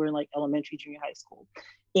graduation. They were in like elementary, junior high school.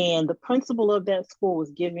 And the principal of that school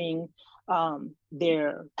was giving addressing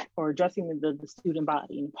the student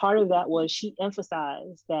body. And part of that was she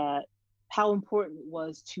emphasized that how important it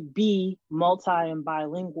was to be multi and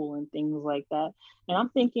bilingual and things like that. And I'm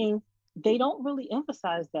thinking, they don't really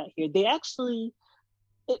emphasize that here. They actually,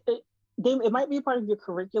 it might be a part of your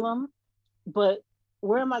curriculum, but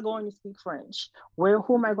where am I going to speak French?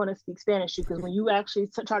 Who am I going to speak Spanish to? Because when you actually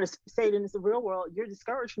try to say it in the real world, you're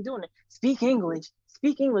discouraged from doing it. Speak English.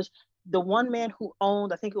 Speak English. The one man who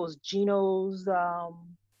owned, I think it was Gino's, what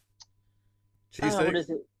is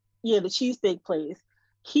it? Yeah, the cheesesteak place.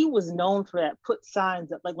 He was known for that. Put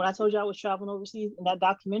signs up. Like when I told you I was traveling overseas, in that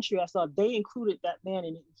documentary I saw, they included that man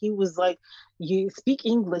in it. He was like, "You speak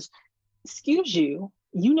English." Excuse you.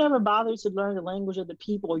 You never bothered to learn the language of the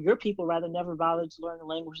people, or your people rather never bothered to learn the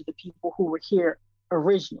language of the people who were here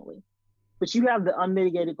originally. But you have the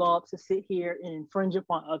unmitigated gall to sit here and infringe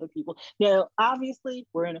upon other people. Now, obviously,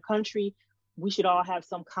 we're in a country. We should all have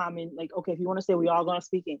some common, like, okay, if you want to say we all gonna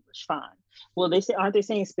speak English, fine. Well, aren't they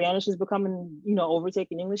saying Spanish is becoming,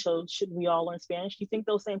 overtaking English? So shouldn't we all learn Spanish? Do you think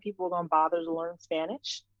those same people are gonna bother to learn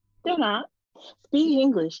Spanish? They're not. Speak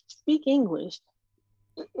English. Speak English.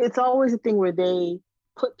 It's always a thing where they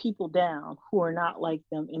put people down who are not like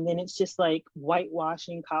them, and then it's just like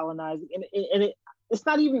whitewashing, colonizing, and it's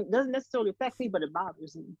not even, doesn't necessarily affect me, but it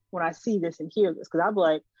bothers me when I see this and hear this, because I'm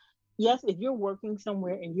like, yes, if you're working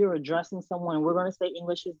somewhere and you're addressing someone, and we're going to say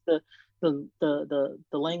English is the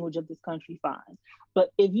language of this country, fine.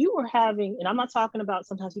 But if you were having, and I'm not talking about,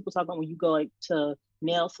 sometimes people talk about when you go like to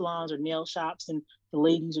nail salons or nail shops and the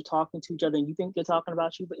ladies are talking to each other and you think they're talking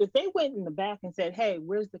about you. But if they went in the back and said, "Hey,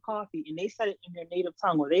 where's the coffee?" and they said it in their native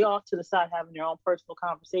tongue, or they off to the side having their own personal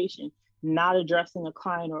conversation, not addressing a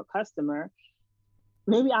client or a customer,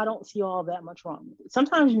 maybe I don't see all that much wrong with it.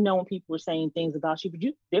 Sometimes when people are saying things about you, but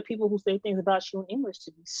there are people who say things about you in English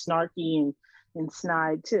to be snarky and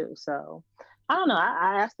snide too. So I don't know.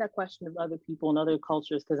 I ask that question of other people in other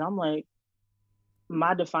cultures because I'm like,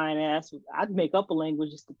 my defiant ass, I'd make up a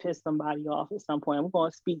language just to piss somebody off at some point. I'm going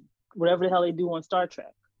to speak whatever the hell they do on Star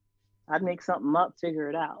Trek. I'd make something up, figure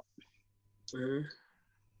it out. Mm-hmm.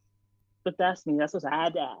 But that's me. That's what I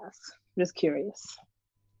had to ask. Just curious.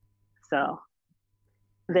 So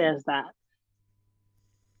there's that.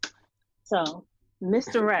 So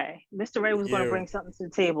Mr. Ray was going to bring something to the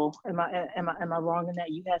table. Am I wrong in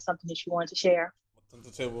that you had something that you wanted to share? What's on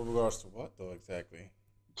the table in regards to what though exactly?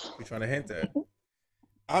 You trying to hint at?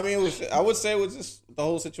 I mean, I would say it was just the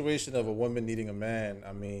whole situation of a woman needing a man.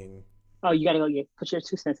 I mean, oh, you got to go put your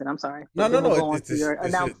 2 cents in. I'm sorry. No. Your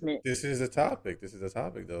announcement. This is a topic. This is a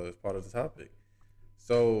topic though. It's part of the topic.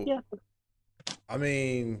 So yeah. I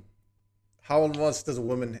mean, how much does a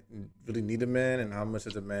woman really need a man, and how much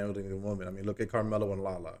does a man really need a woman? I mean, look at Carmelo and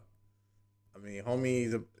Lala. I mean,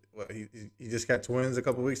 homie, he just got twins a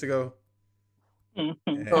couple weeks ago.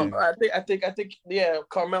 Mm-hmm. I think, yeah,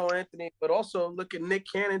 Carmelo Anthony, but also look at Nick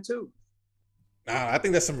Cannon too. Nah, I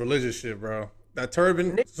think that's some religious shit, bro. That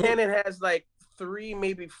turban. Nick Cannon has like 3,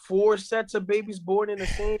 maybe 4 sets of babies born in the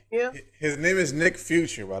same year. His name is Nick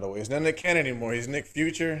Future, by the way. It's not Nick Cannon anymore. He's Nick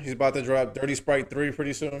Future. He's about to drop Dirty Sprite 3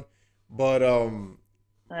 pretty soon. But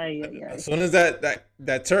as soon as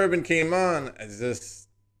that turban came on, it's just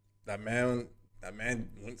that man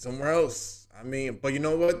went somewhere else. I mean, but you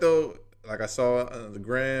know what though? Like I saw on the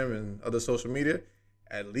gram and other social media,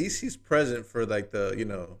 at least he's present for like the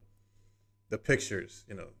the pictures,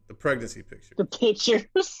 the pregnancy pictures. The pictures.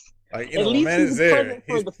 Like the man is there.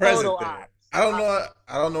 He's present there. I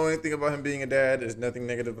don't know anything about him being a dad. There's nothing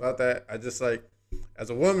negative about that. I just like,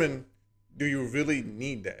 as a woman, do you really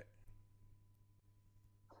need that?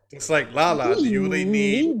 Just like Lala, do you really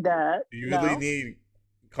need that? Do you really need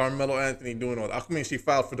Carmelo Anthony doing all that? I mean, she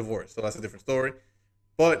filed for divorce, so that's a different story.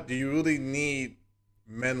 But do you really need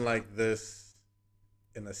men like this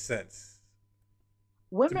in a sense?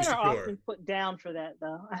 Women are often put down for that,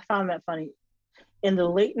 though. I found that funny. In the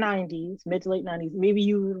late 90s, mid to late 90s, maybe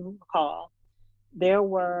you recall, there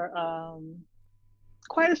were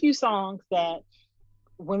quite a few songs that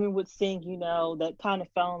women would sing, that kind of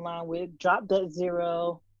fell in line with Drop Dead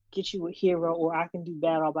Zero, Get You a Hero, or I Can Do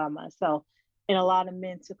Bad All By Myself. And a lot of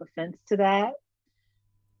men took offense to that.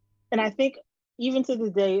 And I think even to this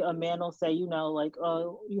day, a man will say, like,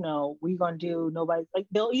 oh, what are you going to do? Nobody, like,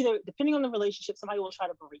 they'll either, depending on the relationship, somebody will try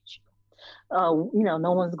to berate you.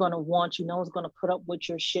 No one's going to want you. No one's going to put up with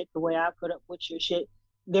your shit the way I put up with your shit.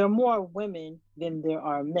 There are more women than there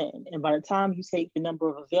are men. And by the time you take the number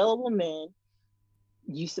of available men,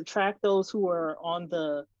 you subtract those who are on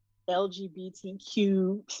the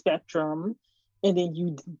LGBTQ spectrum, and then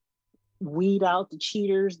you weed out the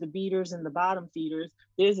cheaters, the beaters, and the bottom feeders.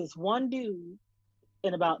 There's this one dude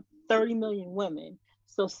and about 30 million women.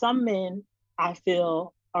 So some men, I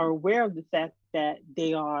feel, are aware of the fact that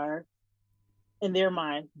they are, in their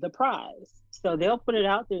mind, the prize. So they'll put it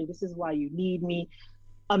out there. This is why you need me.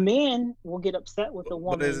 A man will get upset with a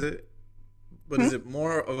woman. But is it? But is it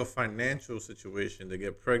more of a financial situation to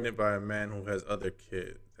get pregnant by a man who has other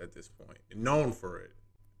kids at this point, known for it?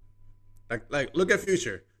 Like, look at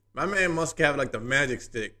Future. My man must have like the magic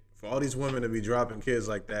stick for all these women to be dropping kids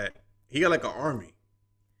like that. He got like an army.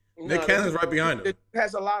 Nick Cannon's right behind him. He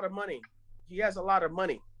has a lot of money. He has a lot of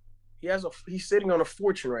money. He's sitting on a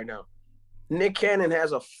fortune right now. Nick Cannon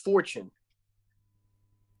has a fortune.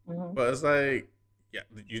 Mhm. But it's like, yeah,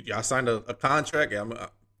 y'all signed a contract. Yeah,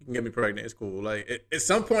 you can get me pregnant. It's cool. Like at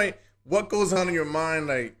some point, what goes on in your mind?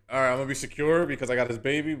 Like, all right, I'm gonna be secure because I got this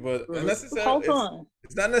baby, but Hold on.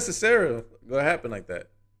 It's not necessarily gonna happen like that.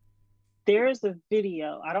 There's a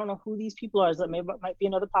video. I don't know who these people are. So maybe it might be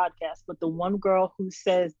another podcast. But the one girl who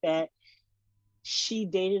says that she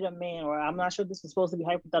dated a man, or I'm not sure if this is supposed to be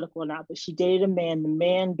hypothetical or not, but she dated a man. The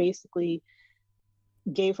man basically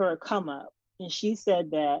gave her a come up, and she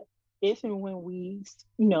said that if and when we,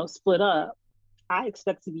 split up, I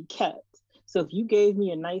expect to be kept. So if you gave me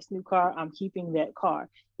a nice new car, I'm keeping that car.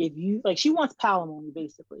 If you she wants palimony,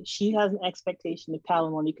 basically. She has an expectation of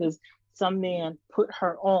palimony because some man put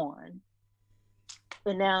her on,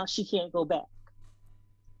 and now she can't go back.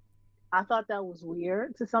 I thought that was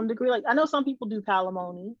weird to some degree. Like, I know some people do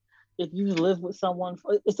palimony. If you live with someone,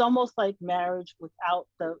 it's almost like marriage without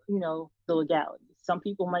the legality. Some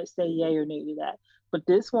people might say yay or nay to that. But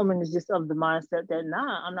this woman is just of the mindset that,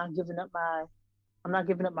 nah, I'm not giving up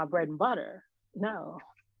my bread and butter. No.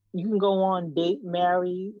 You can go on, date,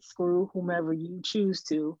 marry, screw whomever you choose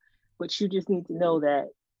to, but you just need to know that,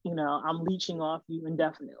 I'm leeching off you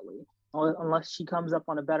indefinitely, unless she comes up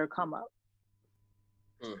on a better come up.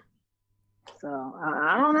 So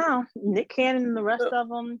I don't know. Nick Cannon and the rest of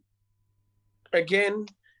them. Again,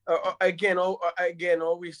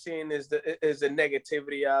 all we're seeing is the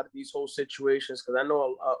negativity out of these whole situations. Because I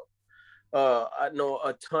know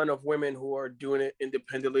a ton of women who are doing it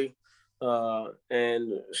independently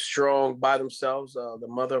and strong by themselves. The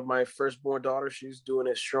mother of my firstborn daughter, she's doing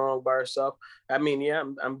it strong by herself. I mean, yeah,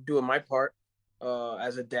 I'm doing my part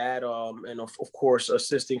as a dad, and of course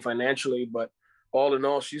assisting financially. But all in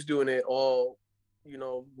all, she's doing it all,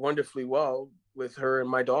 wonderfully well with her and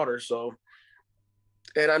my daughter. So,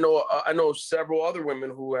 and I know several other women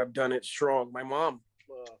who have done it strong. My mom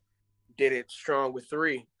did it strong with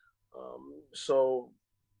 3. So,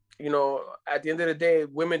 at the end of the day,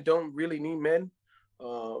 women don't really need men.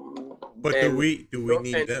 But do we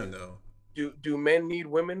need them though? Do men need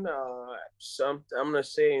women? I'm gonna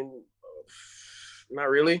say not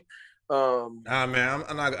really. Nah, man,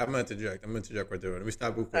 I'm gonna interject right there. Let me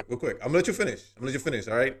stop real quick. I'm gonna let you finish.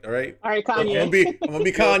 All right. All right, Kanye. I'm gonna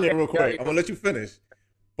be Kanye real quick. I'm gonna let you finish.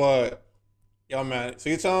 But yo, man, so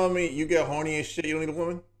you're telling me you get horny as shit, you don't need a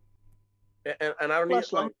woman? And I don't need.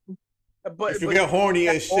 But if you get horny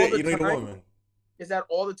as shit, you don't need a woman. Is that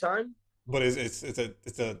all the time? But it's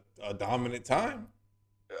a dominant time.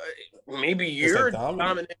 Maybe you're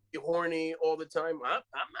dominantly horny all the time. I'm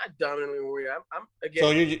not dominantly horny. I'm again.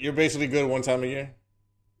 So you're basically good one time a year?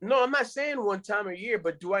 No, I'm not saying one time a year,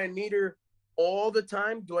 but do I need her all the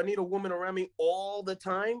time? Do I need a woman around me all the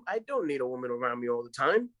time? I don't need a woman around me all the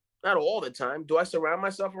time. Not all the time. Do I surround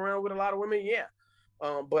myself around with a lot of women? Yeah.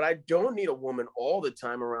 But I don't need a woman all the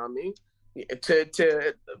time around me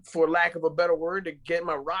to for lack of a better word, to get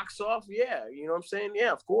my rocks off. Yeah. You know what I'm saying?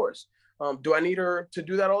 Yeah, of course. Do I need her to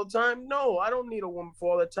do that all the time? No, I don't need a woman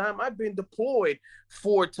for all the time. I've been deployed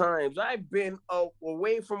 4 times. I've been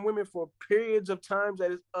away from women for periods of times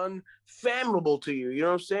that is unfathomable to you. You know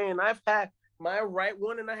what I'm saying? I've had my right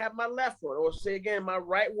one and I have my left one. Or say again, my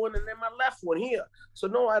right one and then my left one here. So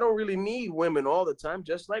no, I don't really need women all the time,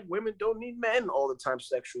 just like women don't need men all the time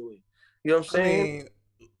sexually. You know what I'm saying? I mean,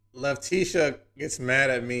 Leftisha gets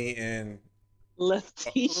mad at me and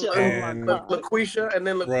Leftisha, and LaQuisha, and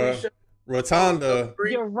then LaQuisha. Rotunda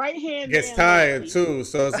your right hand gets tired too,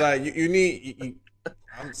 so it's like you need.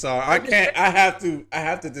 I'm sorry, I can't. I have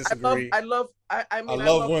to disagree. I love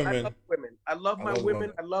women. I love my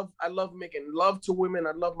women. I love making love to women.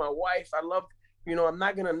 I love my wife. I love, I'm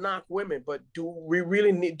not gonna knock women, but do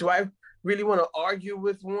I really want to argue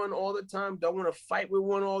with one all the time? Do I want to fight with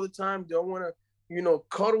one all the time? Do I want to,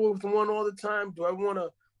 cuddle with one all the time? Do I want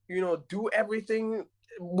to, do everything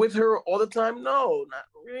with her all the time? No, not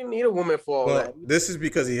really need a woman for all that. This is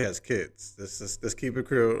because he has kids. Let's keep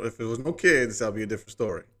it real. If it was no kids, that'll be a different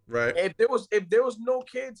story, right? If there was no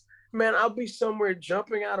kids, man, I'll be somewhere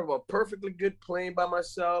jumping out of a perfectly good plane by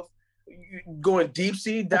myself, going deep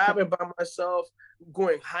sea diving by myself,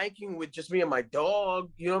 going hiking with just me and my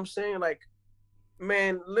dog. You know what I'm saying? Like,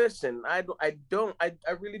 Man, listen, I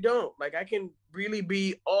really don't. Like, I can really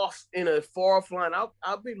be off in a far off line.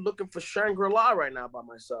 I'll be looking for Shangri-La right now by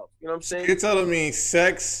myself. You know what I'm So saying? you're telling me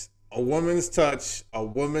sex, a woman's touch, a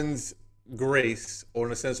woman's grace, or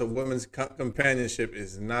in a sense, a woman's companionship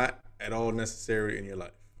is not at all necessary in your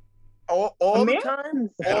life? All the time?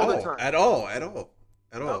 Americans, At All the all, time. at all, at all,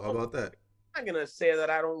 at all. How Oh, about that? I'm not gonna say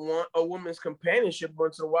that I don't want a woman's companionship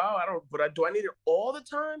once in a while. I don't, but do I need it all the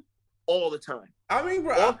time? All the time. I mean,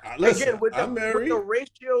 bro, All, listen, again, with I'm the married.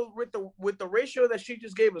 ratio with the ratio that she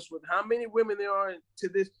just gave us, with how many women there are to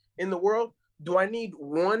this in the world, do I need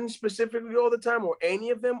one specifically all the time, or any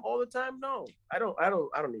of them all the time? No, I don't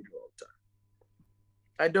need it all the time.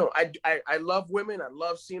 I don't. I love women. I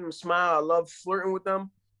love seeing them smile. I love flirting with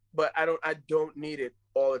them, but I don't need it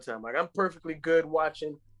all the time. Like, I'm perfectly good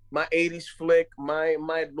watching my '80s flick, my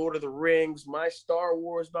Lord of the Rings, my Star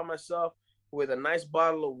Wars by myself with a nice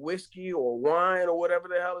bottle of whiskey or wine or whatever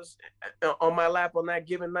the hell is on my lap on that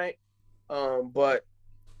given night. But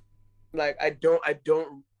like, I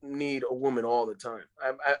don't need a woman all the time.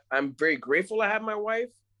 I'm very grateful I have my wife.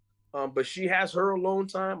 But she has her alone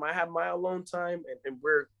time. I have my alone time, and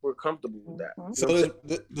we're comfortable with that. Mhm. You So know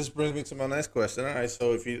what I'm this brings me to my next question. All right,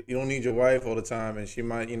 so if you don't need your wife all the time, and she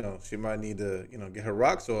might need to get her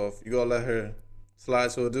rocks off, you gonna let her slide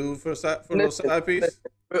to a dude for a little Listen, side piece? listen.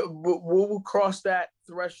 We'll cross that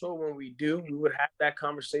threshold when we do. We would have that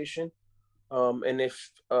conversation. And if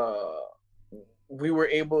we were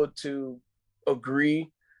able to agree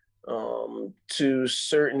to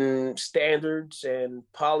certain standards and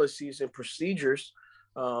policies and procedures,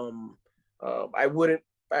 um, I wouldn't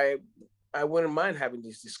I I wouldn't mind having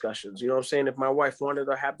these discussions. You know what I'm saying? If my wife wanted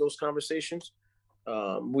to have those conversations,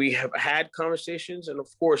 we have had conversations, and of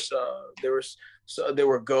course, there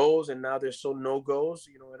were goals, and now there's so no goals.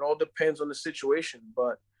 You know, it all depends on the situation,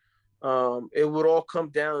 but it would all come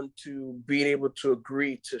down to being able to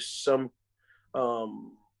agree to some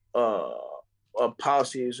um, uh,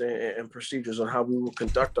 policies and procedures on how we will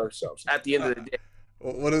conduct ourselves at the end Uh, of the day.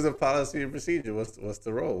 what is the policy and procedure? What's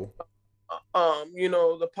the role?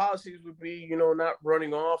 The policies would be, not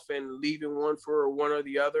running off and leaving one for one or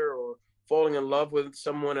the other, or falling in love with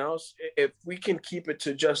someone else. If we can keep it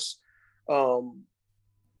to just um,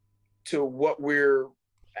 to what we're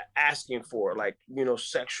asking for, like,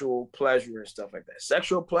 sexual pleasure and stuff like that.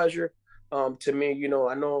 Sexual pleasure, to me,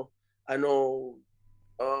 I know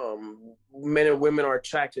men and women are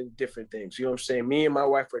attracted to different things. You know what I'm saying? Me and my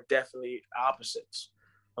wife are definitely opposites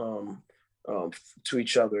um, to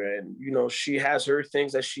each other, and she has her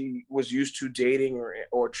things that she was used to dating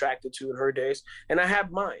or attracted to in her days, and I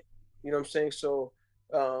have mine. You know what I'm saying? So,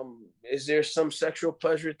 is there some sexual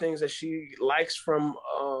pleasure things that she likes from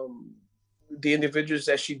the individuals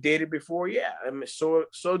that she dated before? Yeah, I mean,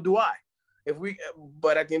 so do I.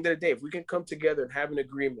 But at the end of the day, if we can come together and have an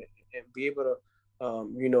agreement and be able to,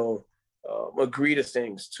 agree to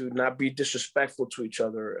things, to not be disrespectful to each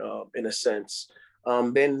other, in a sense,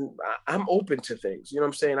 then I'm open to things. You know what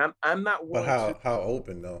I'm saying? I'm not But one to. how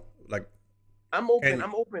open though? Like, I'm open. can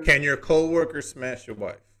I'm open. can your coworker smash your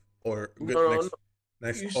wife or No, good no, no.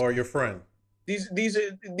 next You, or your friend? these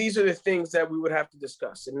are the things that we would have to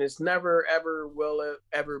discuss, and it's never ever will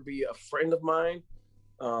ever be a friend of mine.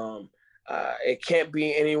 Um, it can't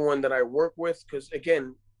be anyone that I work with, because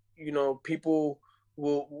again, people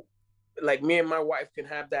will, like, me and my wife can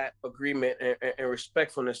have that agreement and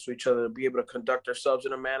respectfulness to each other to be able to conduct ourselves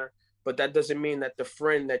in a manner. But that doesn't mean that the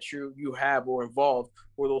friend that you have or involved,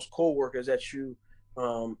 or those coworkers that you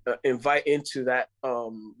invite into that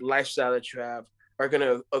lifestyle that you have, are going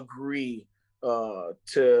to agree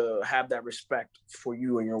to have that respect for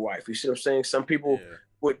you and your wife. You see what I'm saying? Some people Yeah.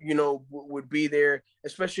 would be there,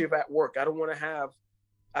 especially if at work. I don't want to have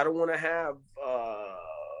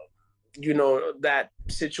that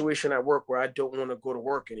situation at work where I don't want to go to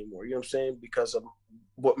work anymore. You know what I'm saying? Because of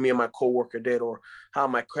what me and my coworker did, or how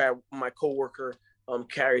my coworker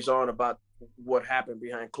carries on about what happened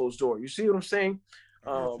behind closed door. You see what I'm saying? I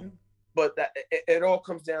got Um, you. but that it all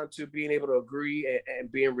comes down to being able to agree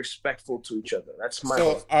and being respectful to each other. That's my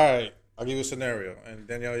whole So, all right, I'll give you a scenario, and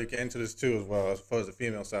Danielle, you can enter this too as well, as far as the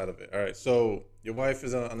female side of it. All right, so your wife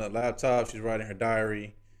is on a laptop. She's writing her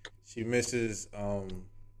diary. She misses. I'm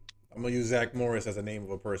gonna use Zach Morris as a name of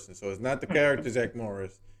a person. So it's not the character Zach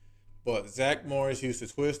Morris, but Zach Morris used to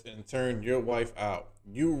twist and turn your wife out.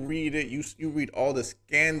 You read it. You read all the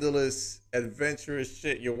scandalous, adventurous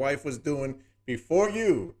shit your wife was doing before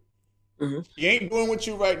you. Mhm. She ain't doing with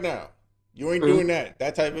you right now. You ain't Mhm. doing that.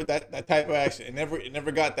 That type of action. It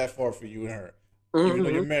never got that far for you and her, even though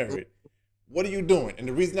you're Mhm. married. what are you doing? And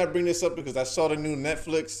the reason I bring this up because I saw the new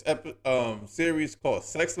Netflix series called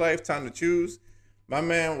Sex Life: Time to Choose. My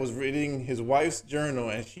man was reading his wife's journal,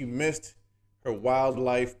 and she missed her wild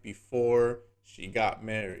life before she got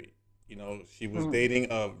married. You know, she was dating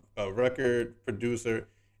a record producer,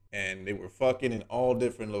 and they were fucking in all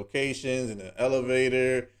different locations, in an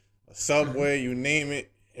elevator, a subway, you name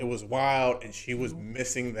it. It was wild, and she was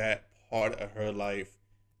missing that part of her life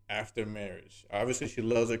after marriage. Obviously, she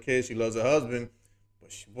loves her kids, she loves her husband,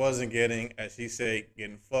 but she wasn't getting, as she said,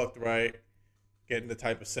 getting fucked right, getting the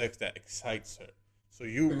type of sex that excites her. So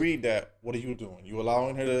you read that, what are you doing? You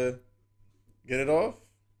allowing her to get it off?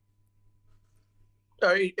 All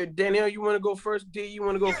right, Danielle, you want to go first? D, you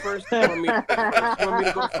want to go first? You want me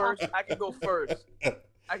to go first? I can go first.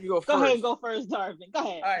 Go ahead, go first, Darvin. Go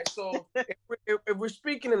ahead. All right, so if we're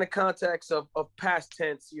speaking in the context of past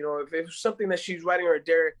tense, you know, if it's something that she's writing her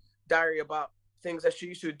diary about things that she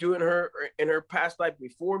used to do in her past life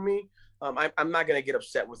before me, I'm not gonna get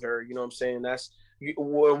upset with her. You know what I'm saying? That's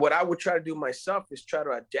what I would try to do myself is try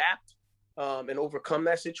to adapt and overcome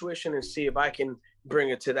that situation and see if I can bring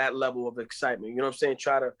it to that level of excitement. You know what I'm saying?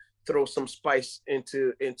 Try to throw some spice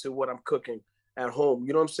into what I'm cooking at home.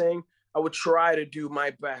 You know what I'm saying? I would try to do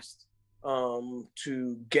my best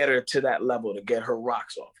to get her to that level, to get her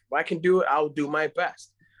rocks off. If I can do it, I'll do my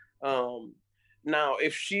best. Now,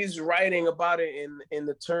 if she's writing about it in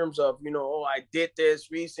the terms of, you know, oh, I did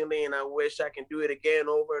this recently and I wish I can do it again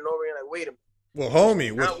over and over again, like, wait a minute. Well,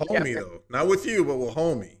 homie, though. Not with you, but with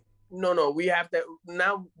homie. No, we have to,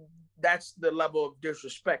 now that's the level of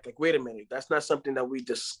disrespect. Like, wait a minute, that's not something that we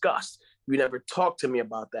discussed. You never talked to me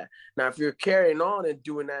about that. Now, if you're carrying on and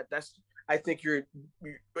doing that, I think you're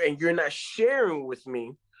not sharing with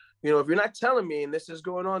me. You know, if you're not telling me and this is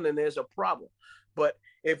going on, then there's a problem. But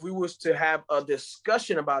if we was to have a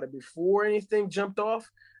discussion about it before anything jumped off,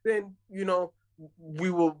 then, you know, we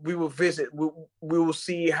will visit. We will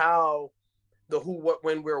see how, the who, what,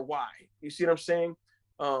 when, where, why. You see what I'm saying?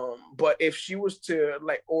 But if she was to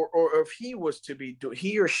or if he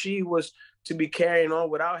or she was to be carrying on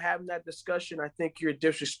without having that discussion, I think you're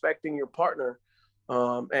disrespecting your partner,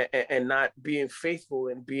 and not being faithful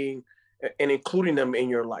and including them in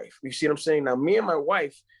your life. You see what I'm saying? Now, me and my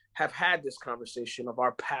wife have had this conversation of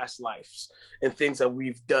our past lives and things that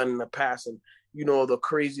we've done in the past, and, you know, the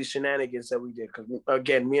crazy shenanigans that we did. Because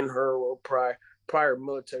again, me and her were prior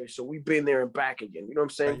military, so we've been there and back again. You know what I'm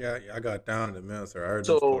saying? Yeah, I got down in the military. I heard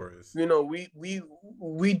those stories. You know,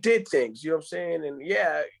 we did things. You know what I'm saying? And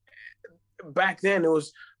yeah, back then it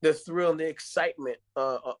was the thrill and the excitement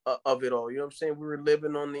of it all. You know what I'm saying? We were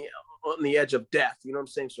living on the edge of death. You know what I'm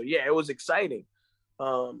saying? So yeah, it was exciting.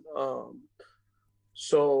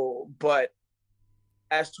 But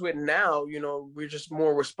as to it now, you know, we're just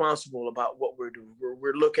more responsible about what we're doing.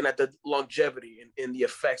 We're looking at the longevity and the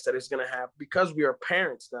effects that it's going to have. Because we are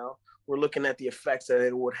parents now, we're looking at the effects that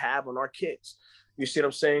it would have on our kids. You see what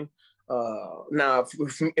I'm saying? Now,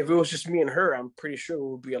 if it was just me and her, I'm pretty sure it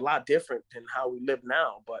would be a lot different than how we live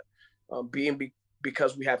now. But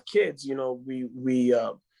because we have kids, you know, we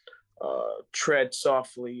tread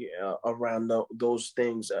softly around those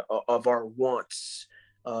things of our wants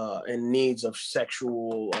and needs of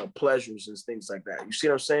sexual pleasures and things like that. You see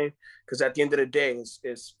what I'm saying? Because at the end of the day,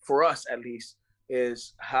 is for us at least,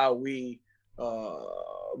 is how we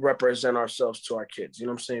represent ourselves to our kids. You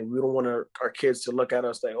know what I'm saying? We don't want our kids to look at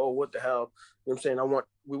us like, oh, what the hell? You know what I'm saying?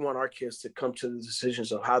 We want our kids to come to the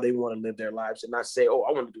decisions of how they want to live their lives and not say, oh,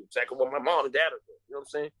 I want to do exactly what my mom and dad are doing. You know what I'm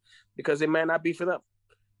saying? Because it might not be for them.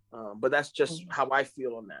 But that's just how I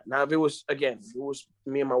feel on that. Now, if it was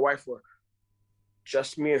me and my wife were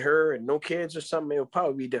just me and her and no kids or something, it would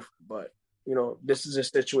probably be different. But, you know, this is a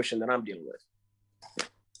situation that I'm dealing with.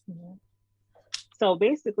 Yeah. So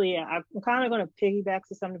basically, I'm kind of going to piggyback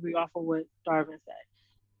to some degree off of what Darvin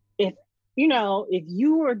said. If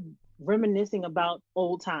you were reminiscing about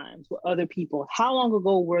old times with other people, how long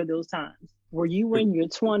ago were those times? Were you in your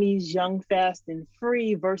 20s, young, fast, and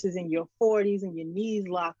free, versus in your 40s and your knees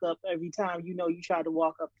lock up every time you try to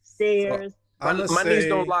walk up the stairs? My knees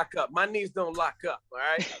don't lock up. My knees don't lock up. All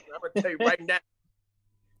right, I'm gonna tell you right now.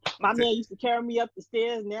 My man used to carry me up the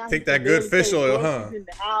stairs. Now take that good fish oil, huh? In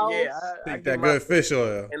the house. Yeah, take that good fish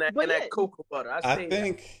oil and that cocoa butter. I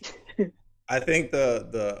think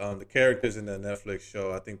the characters in the Netflix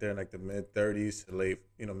show, I think they're in like the mid 30s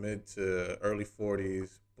to mid to early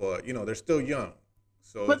 40s, but they're still young.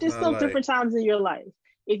 So, but there's still different times in your life.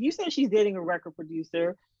 If you said she's dating a record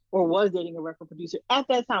producer or was dating a record producer at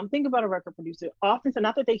that time, think about a record producer. Often, so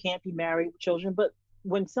not that they can't be married with children, but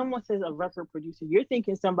when someone says a record producer, you're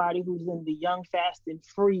thinking somebody who's in the young, fast, and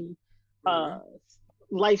free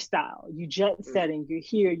lifestyle. You jet setting. You're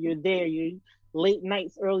here. You're there. You're late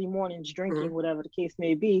nights, early mornings, drinking, whatever the case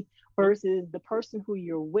may be. Versus the person who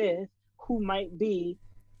you're with, who might be,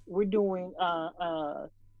 we're doing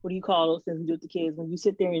what do you call those things we do with the kids? When you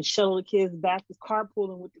sit there and shuttle the kids back, is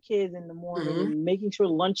carpooling with the kids in the morning and making sure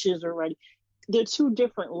lunches are ready. They're two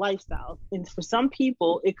different lifestyles. And for some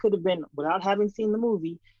people, it could have been, without having seen the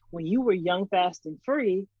movie, when you were young, fast, and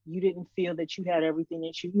free, you didn't feel that you had everything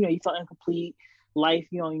that you felt incomplete life,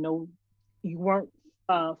 you weren't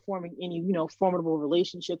forming any, formidable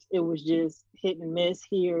relationships. It was just hit and miss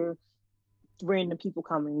here, random people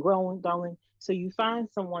coming, going. So you find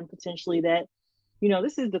someone potentially that,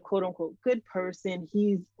 this is the quote unquote good person.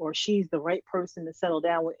 He's or she's the right person to settle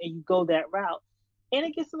down with, and you go that route. And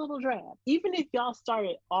it gets a little drab. Even if y'all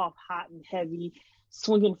started off hot and heavy,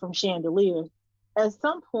 swinging from chandeliers, at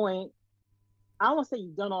some point, I won't say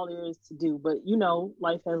you've done all there is to do, but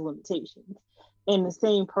life has limitations. And the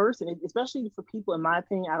same person, especially for people, in my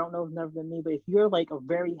opinion, I don't know if it's never been me, but if you're like a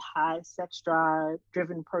very high sex drive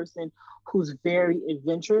driven person who's very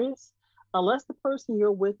adventurous, unless the person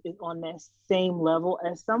you're with is on that same level,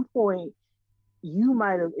 at some point, you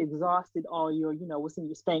might have exhausted all your, what's in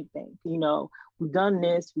your spank bank. We've done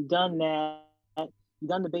this, we've done that, we've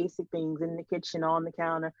done the basic things in the kitchen, on the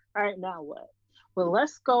counter. All right, now what? Well,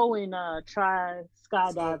 let's go and try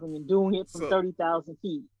skydiving and doing it from 30,000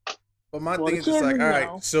 feet. But my thing is just like, all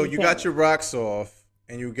right, so you got your rocks off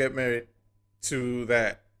and you get married to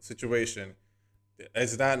that situation.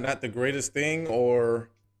 Is that not the greatest thing, or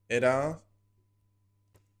it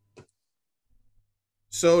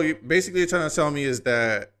So basically you're trying to tell me is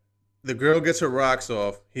that the girl gets her rocks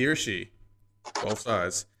off, he or she, both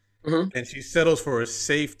sides, and she settles for a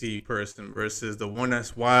safety person versus the one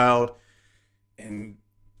that's wild and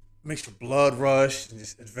makes your blood rush and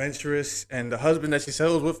just adventurous, and the husband that she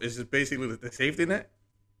settles with is just basically the safety net?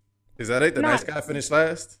 Is that it? The nice guy finished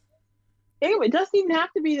last? Anyway, it doesn't even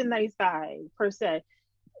have to be the nice guy per se.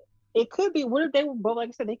 It could be, what if they were both, like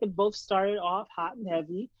I said, they could both start it off hot and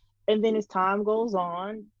heavy, and then as time goes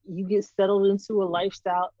on, you get settled into a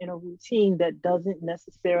lifestyle and a routine that doesn't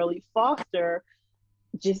necessarily foster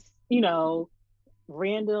just,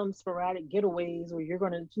 random sporadic getaways where you're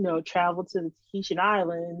going to, travel to the Tahitian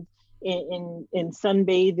Islands and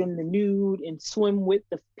sunbathe in the nude and swim with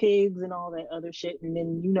the pigs and all that other shit. And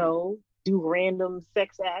then, do random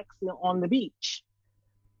sex acts on the beach.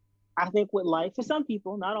 I think with life, for some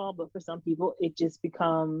people, not all, but for some people, it just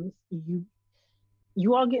becomes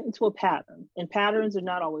you all get into a pattern, and patterns are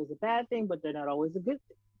not always a bad thing, but they're not always a good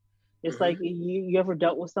thing. It's like you ever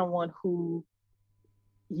dealt with someone who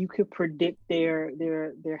you could predict their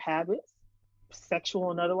habits,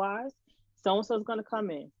 sexual and otherwise. So-and-so's going to come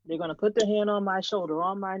in. They're going to put their hand on my shoulder,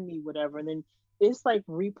 on my knee, whatever. And then it's like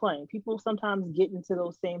replaying. People sometimes get into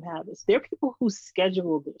those same habits. There are people who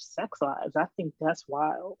schedule their sex lives. I think that's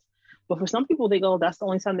wild. But for some people, they go, that's the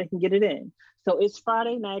only time they can get it in. So it's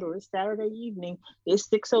Friday night or it's Saturday evening. It's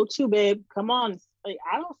 6:02, babe. Come on. Like,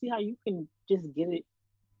 I don't see how you can just get it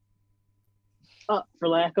up, for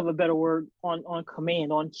lack of a better word, on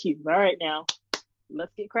command, on cue. All right, now,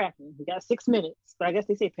 let's get cracking. We got 6 minutes. But I guess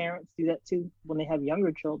they say parents do that too when they have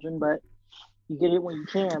younger children, but you get it when you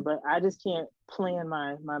can. But I just can't plan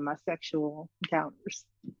my sexual encounters.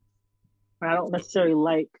 I don't necessarily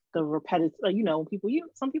like the repetitive,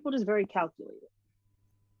 some people just very calculated.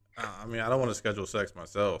 I mean, I don't want to schedule sex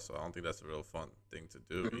myself, so I don't think that's a real fun thing to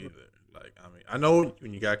do either. Like, I mean, I know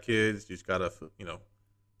when you got kids, you just gotta, fit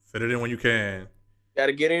it in when you can.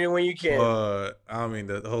 Gotta get in when you can. But I mean,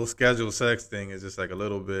 the whole scheduled sex thing is just like a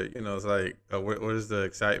little bit, it's like, where's the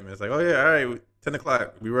excitement? It's like, oh yeah, all right, 10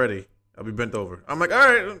 o'clock, be ready. I'll be bent over. I'm like, all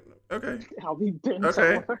right, okay. I'll be bent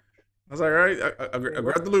over. I was like, all right, I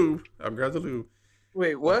grabbed the lube. I grabbed the lube.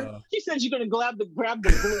 Wait, what? She said you're gonna grab the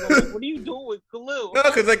glue. What are you doing with glue? No,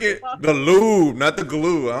 because the lube, not the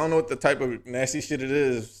glue. I don't know what the type of nasty shit it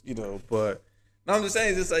is, but no, I'm just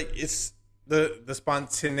saying, it's like, it's the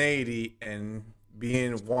spontaneity and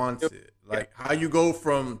being wanted. Like, how you go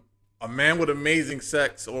from a man with amazing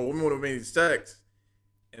sex or a woman with amazing sex,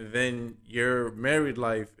 and then your married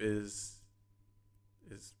life is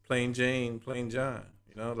plain Jane, plain John.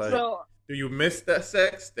 So, do you miss that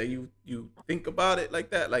sex? That you think about it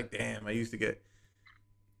like that? Like, damn, I used to get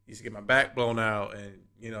my back blown out, and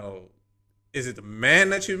is it the man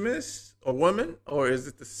that you miss, or woman, or is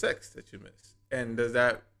it the sex that you miss? And does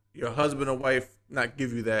that your husband or wife not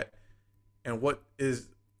give you that? And do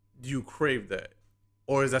you crave that,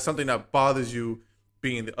 or is that something that bothers you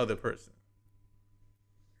being the other person?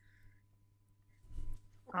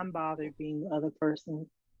 I'm bothered being the other person.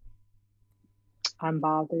 I'm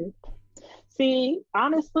bothered. See,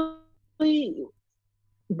 honestly,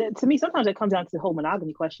 to me, sometimes it comes down to the whole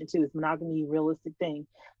monogamy question too. Is monogamy a realistic thing?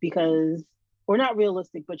 Because, or not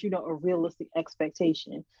realistic, but a realistic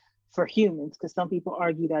expectation for humans. Because some people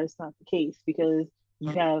argue that it's not the case because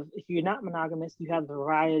if you're not monogamous, you have a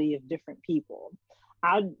variety of different people.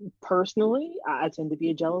 I personally, I tend to be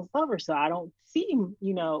a jealous lover, so I don't see,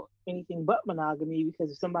 anything but monogamy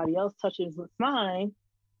because if somebody else touches what's mine,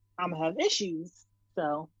 I'm gonna have issues.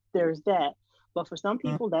 So there's that. But for some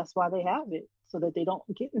people, that's why they have it, so that they don't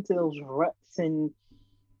get into those ruts, and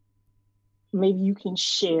maybe you can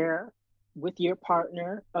share with your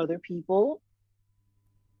partner, other people,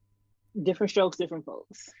 different strokes, different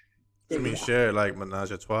folks. I mean, share like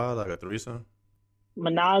menage a trois, like a threesome.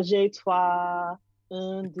 Menage a trois.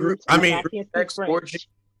 I mean,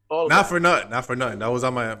 not for nothing. That was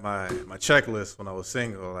on my checklist when I was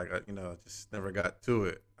single. Like, I just never got to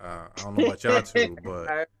it. I don't know about y'all too, but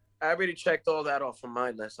I already checked all that off on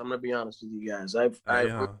my list. I'm gonna be honest with you guys. I've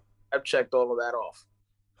checked all of that off.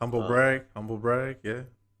 Humble brag, yeah.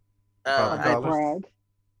 Brag.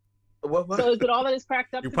 What? So is it all that is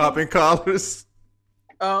cracked up? You popping collars?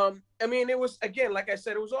 I mean, it was, again, like I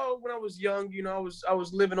said, it was all when I was young. I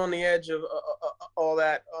was living on the edge of all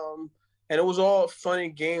that. And it was all funny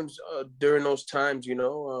games during those times.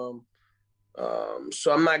 So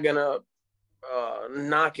I'm not gonna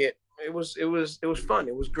knock it. It was fun.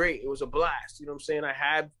 It was great. It was a blast. You know what I'm saying? I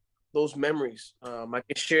had those memories. I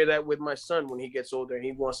can share that with my son when he gets older and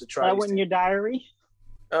he wants to try. That went in your diary.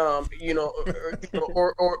 Or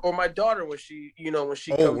my daughter when she comes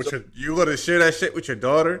up. You gonna share that shit with your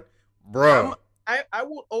daughter, bro? I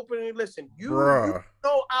will openly listen. You know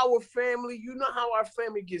our family. You know how our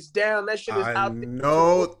family gets down. That shit is out there.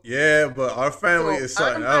 No, yeah, but our family is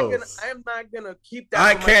something else. I'm not gonna keep that.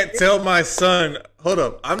 I can't tell my son. Hold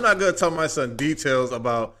up, I'm not gonna tell my son details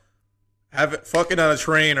about fucking on a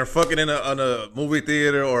train or fucking on a movie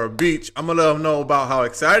theater or a beach. I'm gonna let him know about how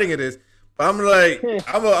exciting it is. I'm like,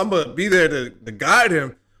 I'm gonna be there to guide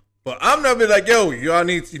him, but I'm not be like, yo, you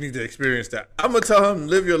need to experience that. I'm gonna tell him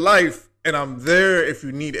live your life, and I'm there if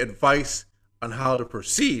you need advice on how to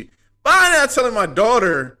proceed. But I'm not telling my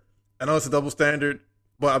daughter. I know it's a double standard,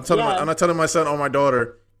 but I'm not telling my son or my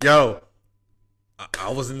daughter, yo, I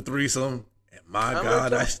was in a threesome. My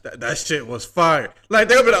God, that shit was fire. Like,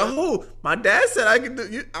 they'll be like, oh, my dad said I could do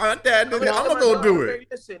it. My dad did it. I'm going to go do it.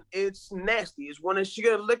 Listen, it's nasty. It's when she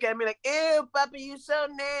going to look at me like, ew, Papa, you so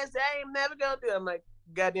nasty. I ain't never going to do it. I'm like,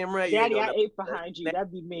 goddamn right. Daddy, I ate behind you. That'd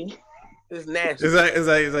be me. It's nasty. It's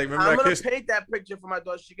like remember I'm going to paint that picture for my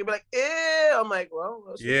daughter. She can be like, ew. I'm like,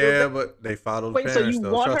 well. Yeah, but they follow the parents, so you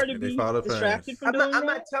though. want her to be distracted from doing that?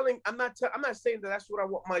 I'm not saying that that's what I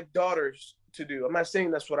want my daughters to do. I'm not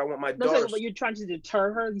saying that's what I want my daughters. But you're trying to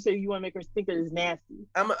deter her. You say you want to make her think that it's nasty.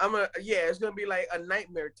 It's gonna be like a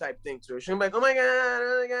nightmare type thing to her. She'll be like, oh my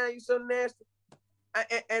god, you so nasty.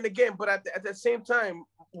 And again, but at the same time,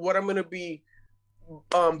 what I'm gonna be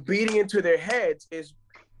beating into their heads is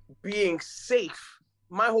being safe.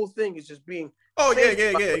 My whole thing is just being. Oh safe.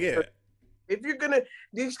 Yeah. If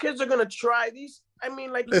these kids are gonna try these. I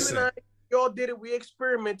mean, like listen. You and I, we all did it. We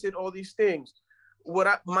experimented all these things.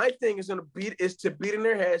 My thing is to beat in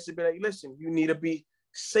their heads to be like, listen, you need to be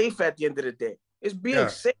safe at the end of the day. It's being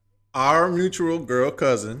safe. Our mutual girl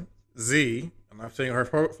cousin, Z, I'm not saying her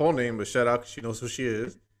full name, but shout out, she knows who she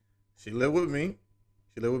is. She lived with me.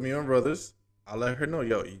 She lived with me and brothers. I let her know,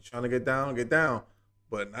 yo, you trying to get down, get down.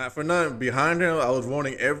 But not for nothing. Behind her, I was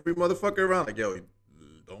warning every motherfucker around, like, yo,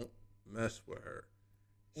 don't mess with her.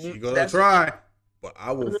 She gonna try, but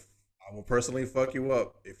I will personally fuck you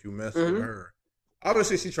up if you mess with her.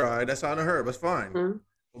 Obviously, she tried. That's on her. That's fine.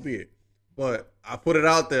 So be it. But I put it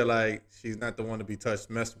out there like she's not the one to be touched,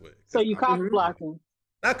 messed with. So you cock blocking.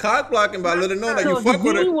 Not cock blocking, but I let her know that you fuck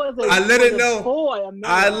with her. I let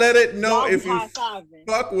it know if you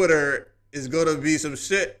fuck with her, it's gonna be some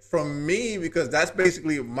shit from me because that's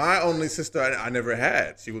basically my only sister I never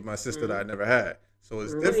had. She was my sister that I never had. So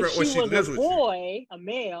it's different when she lives with you. If she was a boy, a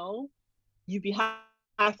male, you'd be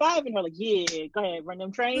high-fiving her like, yeah, go ahead, run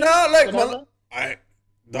them trains. No, like,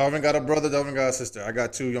 Darvin got a brother, Darvin got a sister. I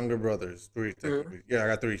got 2 younger brothers. 3 technically. Yeah, I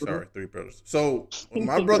got 3, sorry. 3 brothers. So when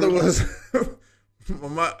my brother was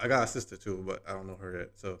I got a sister too, but I don't know her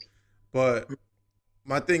yet. So but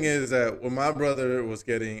my thing is that when my brother was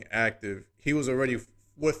getting active, he was already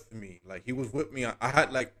with me. Like he was with me. I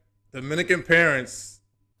had like Dominican parents,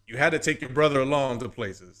 you had to take your brother along to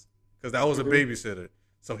places because that was a babysitter.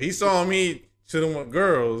 So he saw me chilling with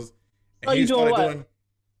girls and he started doing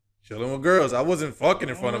chilling with girls. I wasn't fucking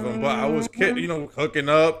in front of him, but I was, hooking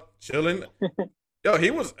up, chilling. Yo,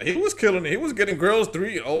 he was killing it. He was getting girls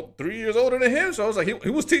 3 years older than him. So I was like, he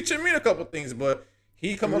was teaching me a couple things, but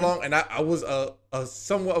he come along and I was a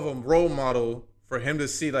somewhat of a role model for him to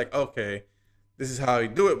see like, okay, this is how he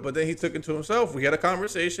do it. But then he took it to himself. We had a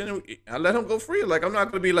conversation and I let him go free. Like, I'm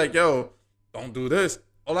not gonna be like, yo, don't do this.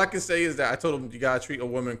 All I can say is that I told him you gotta treat a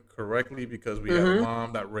woman correctly because we had a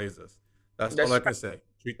mom that raised us. That's all I can say.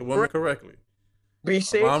 Treat the woman correctly. Be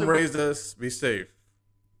safe. Mom raised us. Be safe.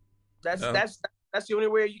 That's the only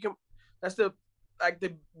way you can. That's the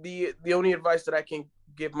only advice that I can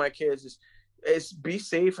give my kids is be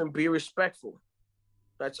safe and be respectful.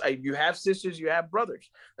 You have sisters, you have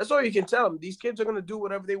brothers. That's all you can tell them. These kids are gonna do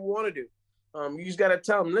whatever they want to do. You just gotta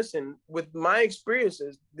tell them, listen, with my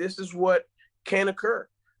experiences, this is what can occur,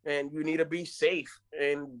 and you need to be safe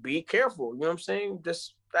and be careful. You know what I'm saying?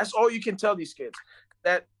 That's all you can tell these kids.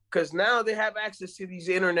 That because now they have access to these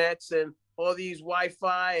internets and all these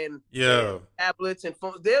Wi-Fi and tablets and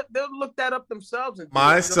phones. They'll look that up themselves. And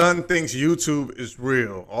my son thinks YouTube is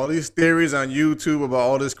real. All these theories on YouTube about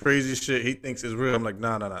all this crazy shit he thinks is real. I'm like,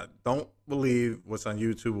 nah. Don't believe what's on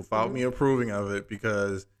YouTube without me approving of it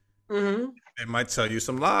because it might tell you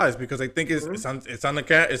some lies because they think it's on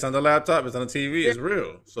the laptop, it's on the TV, it's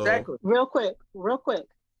real. So exactly. Real quick.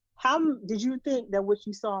 How did you think that what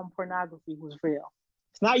you saw in pornography was real?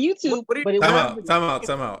 It's not YouTube, but it was.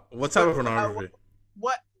 Time out. What type of pornography?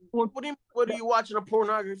 What are you watching a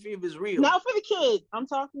pornography if it's real? Not for the kids. I'm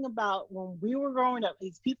talking about when we were growing up.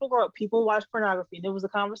 These people grow up, people watch pornography. And there was a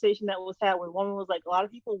conversation that was had where a woman was like, a lot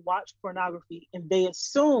of people watch pornography and they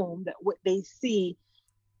assume that what they see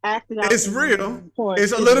acted out. It's real.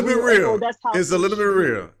 It's a little bit real. It's a little bit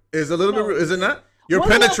real. It's a little bit real. Is it not? You're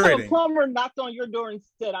penetrating. The plumber knocked on your door and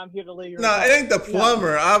said, "I'm here to lay your." No, it ain't the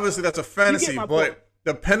plumber. No. Obviously, that's a fantasy, but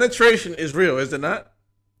the penetration is real, is it not?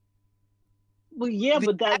 Well, yeah,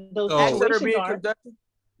 but those acts that are being conducted.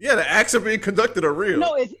 Yeah, the acts are being conducted are real.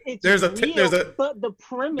 No, it's real, but the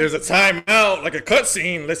premise. There's a timeout, like a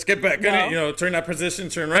cutscene. Let's get back in it. You know, turn that position,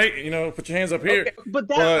 turn right. You know, put your hands up here. Okay, but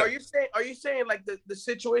are you saying like the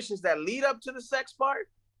situations that lead up to the sex part?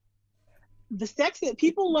 The sex that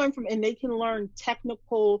people learn from, and they can learn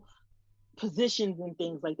technical positions and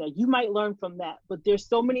things like that. You might learn from that, but there's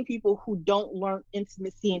so many people who don't learn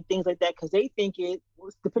intimacy and things like that because they think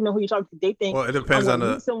depending on who you're talking to, they think. Well, it depends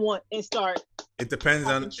on someone and start. It depends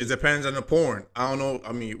on the porn. I don't know.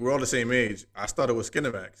 I mean, we're all the same age. I started with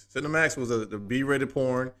Skinemax. Skinemax was the B-rated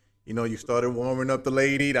porn. You know, you started warming up the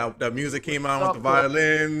lady. That music came on with the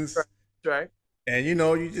violins. Right. And you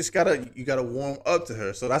know, you gotta warm up to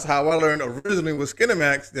her. So that's how I learned originally with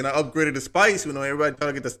Skinemax. Then I upgraded to Spice. You know, everybody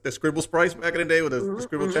trying to get the Scribble Spice back in the day with the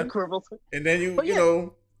Scribble pen. And then you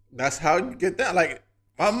know, that's how you get that. Like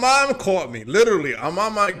my mom caught me. Literally, I'm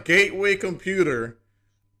on my gateway computer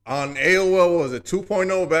on AOL. What was it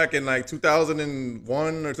 2.0 back in like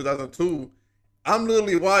 2001 or 2002? I'm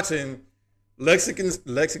literally watching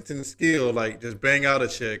Lexington Skill like just bang out a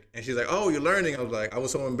chick, and she's like, "Oh, you're learning." I was like, I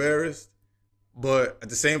was so embarrassed. But at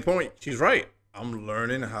the same point, she's right. I'm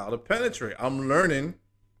learning how to penetrate. I'm learning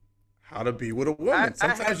how to be with a woman.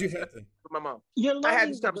 Sometimes you have to. With my mom. I had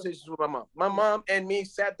these conversations with my mom. My mom and me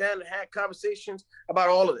sat down and had conversations about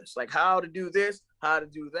all of this, like how to do this, how to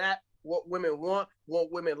do that, what women want,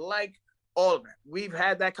 what women like, all of that. We've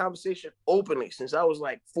had that conversation openly since I was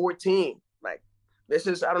like 14. Like this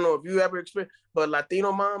is, I don't know if you ever experienced, but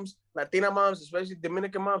Latina moms, especially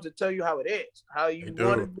Dominican moms, will tell you how it is, how you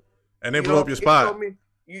want it. And they blow up your spot.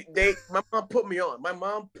 My mom put me on. My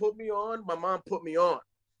mom put me on.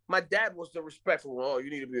 My dad was the respectful one. Oh, you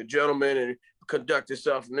need to be a gentleman and conduct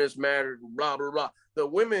yourself in this manner, blah, blah, blah. The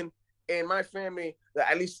women in my family,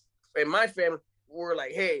 at least in my family, were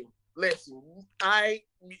like, hey, listen,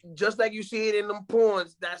 just like you see it in them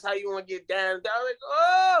porns, that's how you want to get down. Like,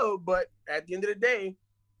 oh, but at the end of the day,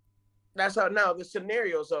 that's how now the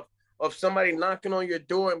scenarios of somebody knocking on your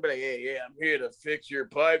door and be like, hey, yeah, I'm here to fix your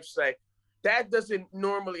pipes. Like that doesn't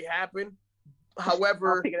normally happen.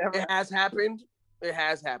 However, it has happened. It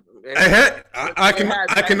has happened. I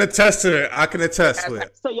can attest to it. I can attest to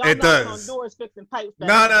it. So y'all it does. On doors fixing pipes.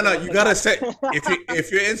 No. You gotta say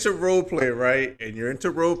if you're into role play, right? And you're into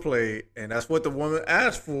role play, and that's what the woman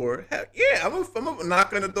asked for. Heck, yeah, I'm gonna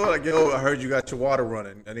knock on the door like, yo, I heard you got your water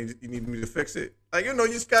running. You need me to fix it. Like, you know,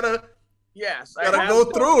 you just gotta. Yes, gotta go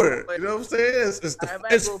through it. You know what I'm saying?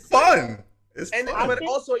 It's fun. It's fun. But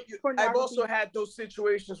also, I've also had those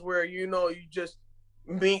situations where you know you just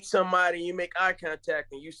meet somebody, you make eye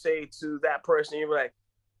contact, and you say to that person, you're like,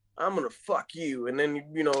 "I'm gonna fuck you," and then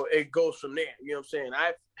you know it goes from there. You know what I'm saying?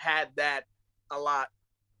 I've had that a lot,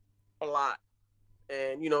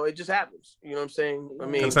 and it just happens. You know what I'm saying? I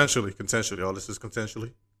mean, consensually. All this is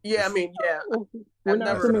consensually. Yeah, I mean, yeah. We're I've not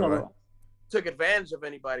never criminal. took advantage of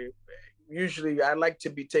anybody. Usually, I like to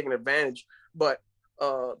be taken advantage, but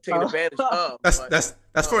taken advantage of.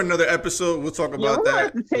 That's for another episode. We'll talk about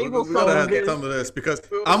that. We're gonna have to come to this because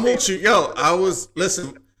I'm with you. Yo, I was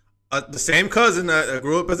the same cousin that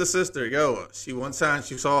grew up as a sister. Yo, she one time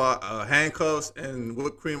she saw handcuffs and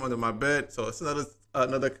whipped cream under my bed. So it's another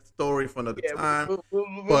story for another time.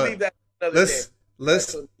 We'll leave that another day.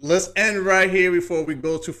 Let's end right here before we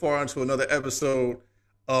go too far into another episode.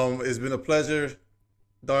 It's been a pleasure,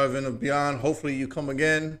 Darvin and Beyond. Hopefully you come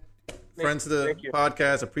again. Friends of the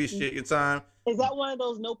podcast, appreciate your time. Is that one of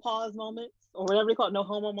those no pause moments or whatever they call it, no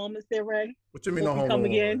homo moments there, Ray? What you mean no homo? Come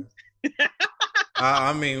again?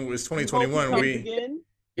 I mean, it's 2021. We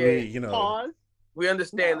pause. We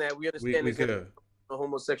understand that. We understand the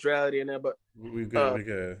homosexuality in there, but we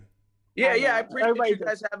good. Yeah, I appreciate you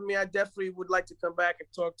guys having me. I definitely would like to come back and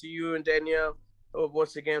talk to you and Danielle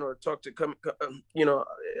once again, or talk to I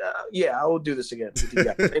will do this again with you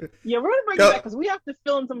guys. Yeah, we're gonna bring it back because we have to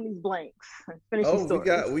fill in some of these blanks. Finish the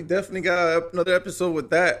story. We definitely got another episode with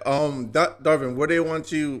that. Darvin, where do you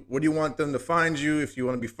want them to find you? If you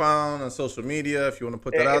want to be found on social media, if you want to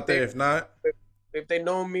put that out there, if not. If they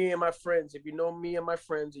know me and my friends, if you know me and my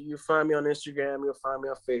friends, you find me on Instagram, you'll find me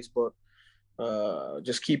on Facebook.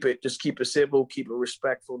 Just keep it simple, keep it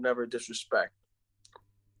respectful, never disrespect.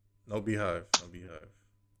 No beehive.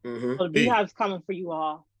 Mm-hmm. So the beehive's coming for you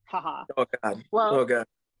all. Haha. Oh God. Well, oh God.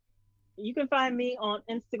 You can find me on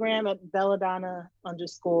Instagram at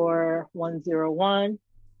belladonna_101.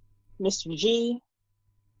 Mr. G.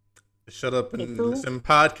 Shut up and listen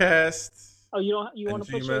podcast. Oh, you want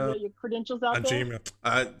to put your credentials out there? On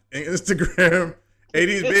Gmail. Instagram,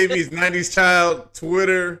 80s Babies, 90s Child,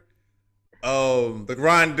 Twitter, The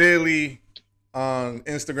Grind Daily on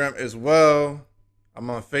Instagram as well. I'm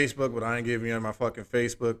on Facebook, but I ain't giving you my fucking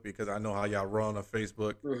Facebook because I know how y'all run on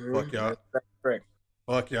Facebook. Mm-hmm. Fuck y'all. That's correct.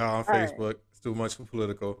 Fuck y'all on Facebook. Right. It's too much for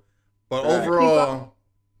political. But overall,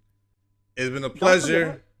 it's been a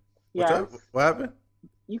pleasure. Yes. What happened?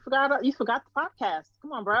 You forgot the podcast.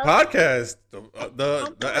 Come on, bro. Podcast.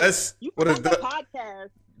 The S. You what is the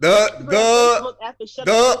podcast?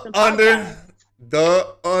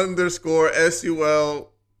 The underscore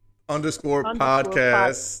SUL underscore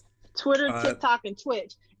podcast. Twitter, TikTok, and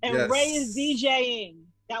Twitch. And Ray is DJing.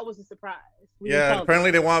 That was a surprise.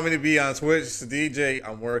 Apparently they want me to be on Twitch. DJ,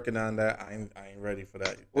 I'm working on that. I ain't ready for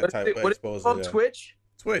that. Type of exposure. On Twitch?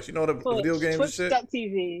 Twitch, the video games and shit?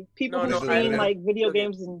 Twitch.tv. People who stream video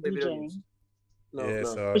games and DJing.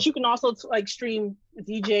 So. But you can also stream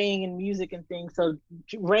DJing and music and things. So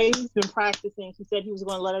Ray's been practicing. He said he was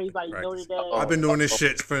going to let everybody know today. I've been doing this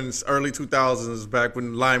shit since early 2000s, back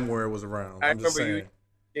when LimeWire was around. I remember you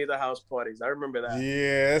did the house parties. I remember that.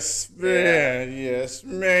 Yes, man. Yeah. Yes,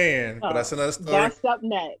 man. But that's another story. That's up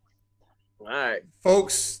next. All right.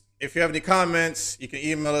 Folks, if you have any comments, you can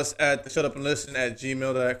email us at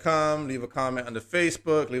shutupandlisten@gmail.com. Leave a comment on the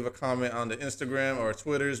Facebook. Leave a comment on the Instagram or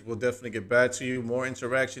Twitters. We'll definitely get back to you. More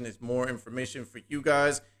interaction is more information for you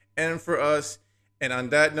guys and for us. And on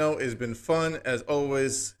that note, it's been fun as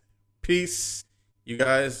always. Peace. You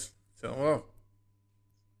guys, so well.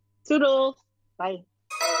 Toodles. Bye.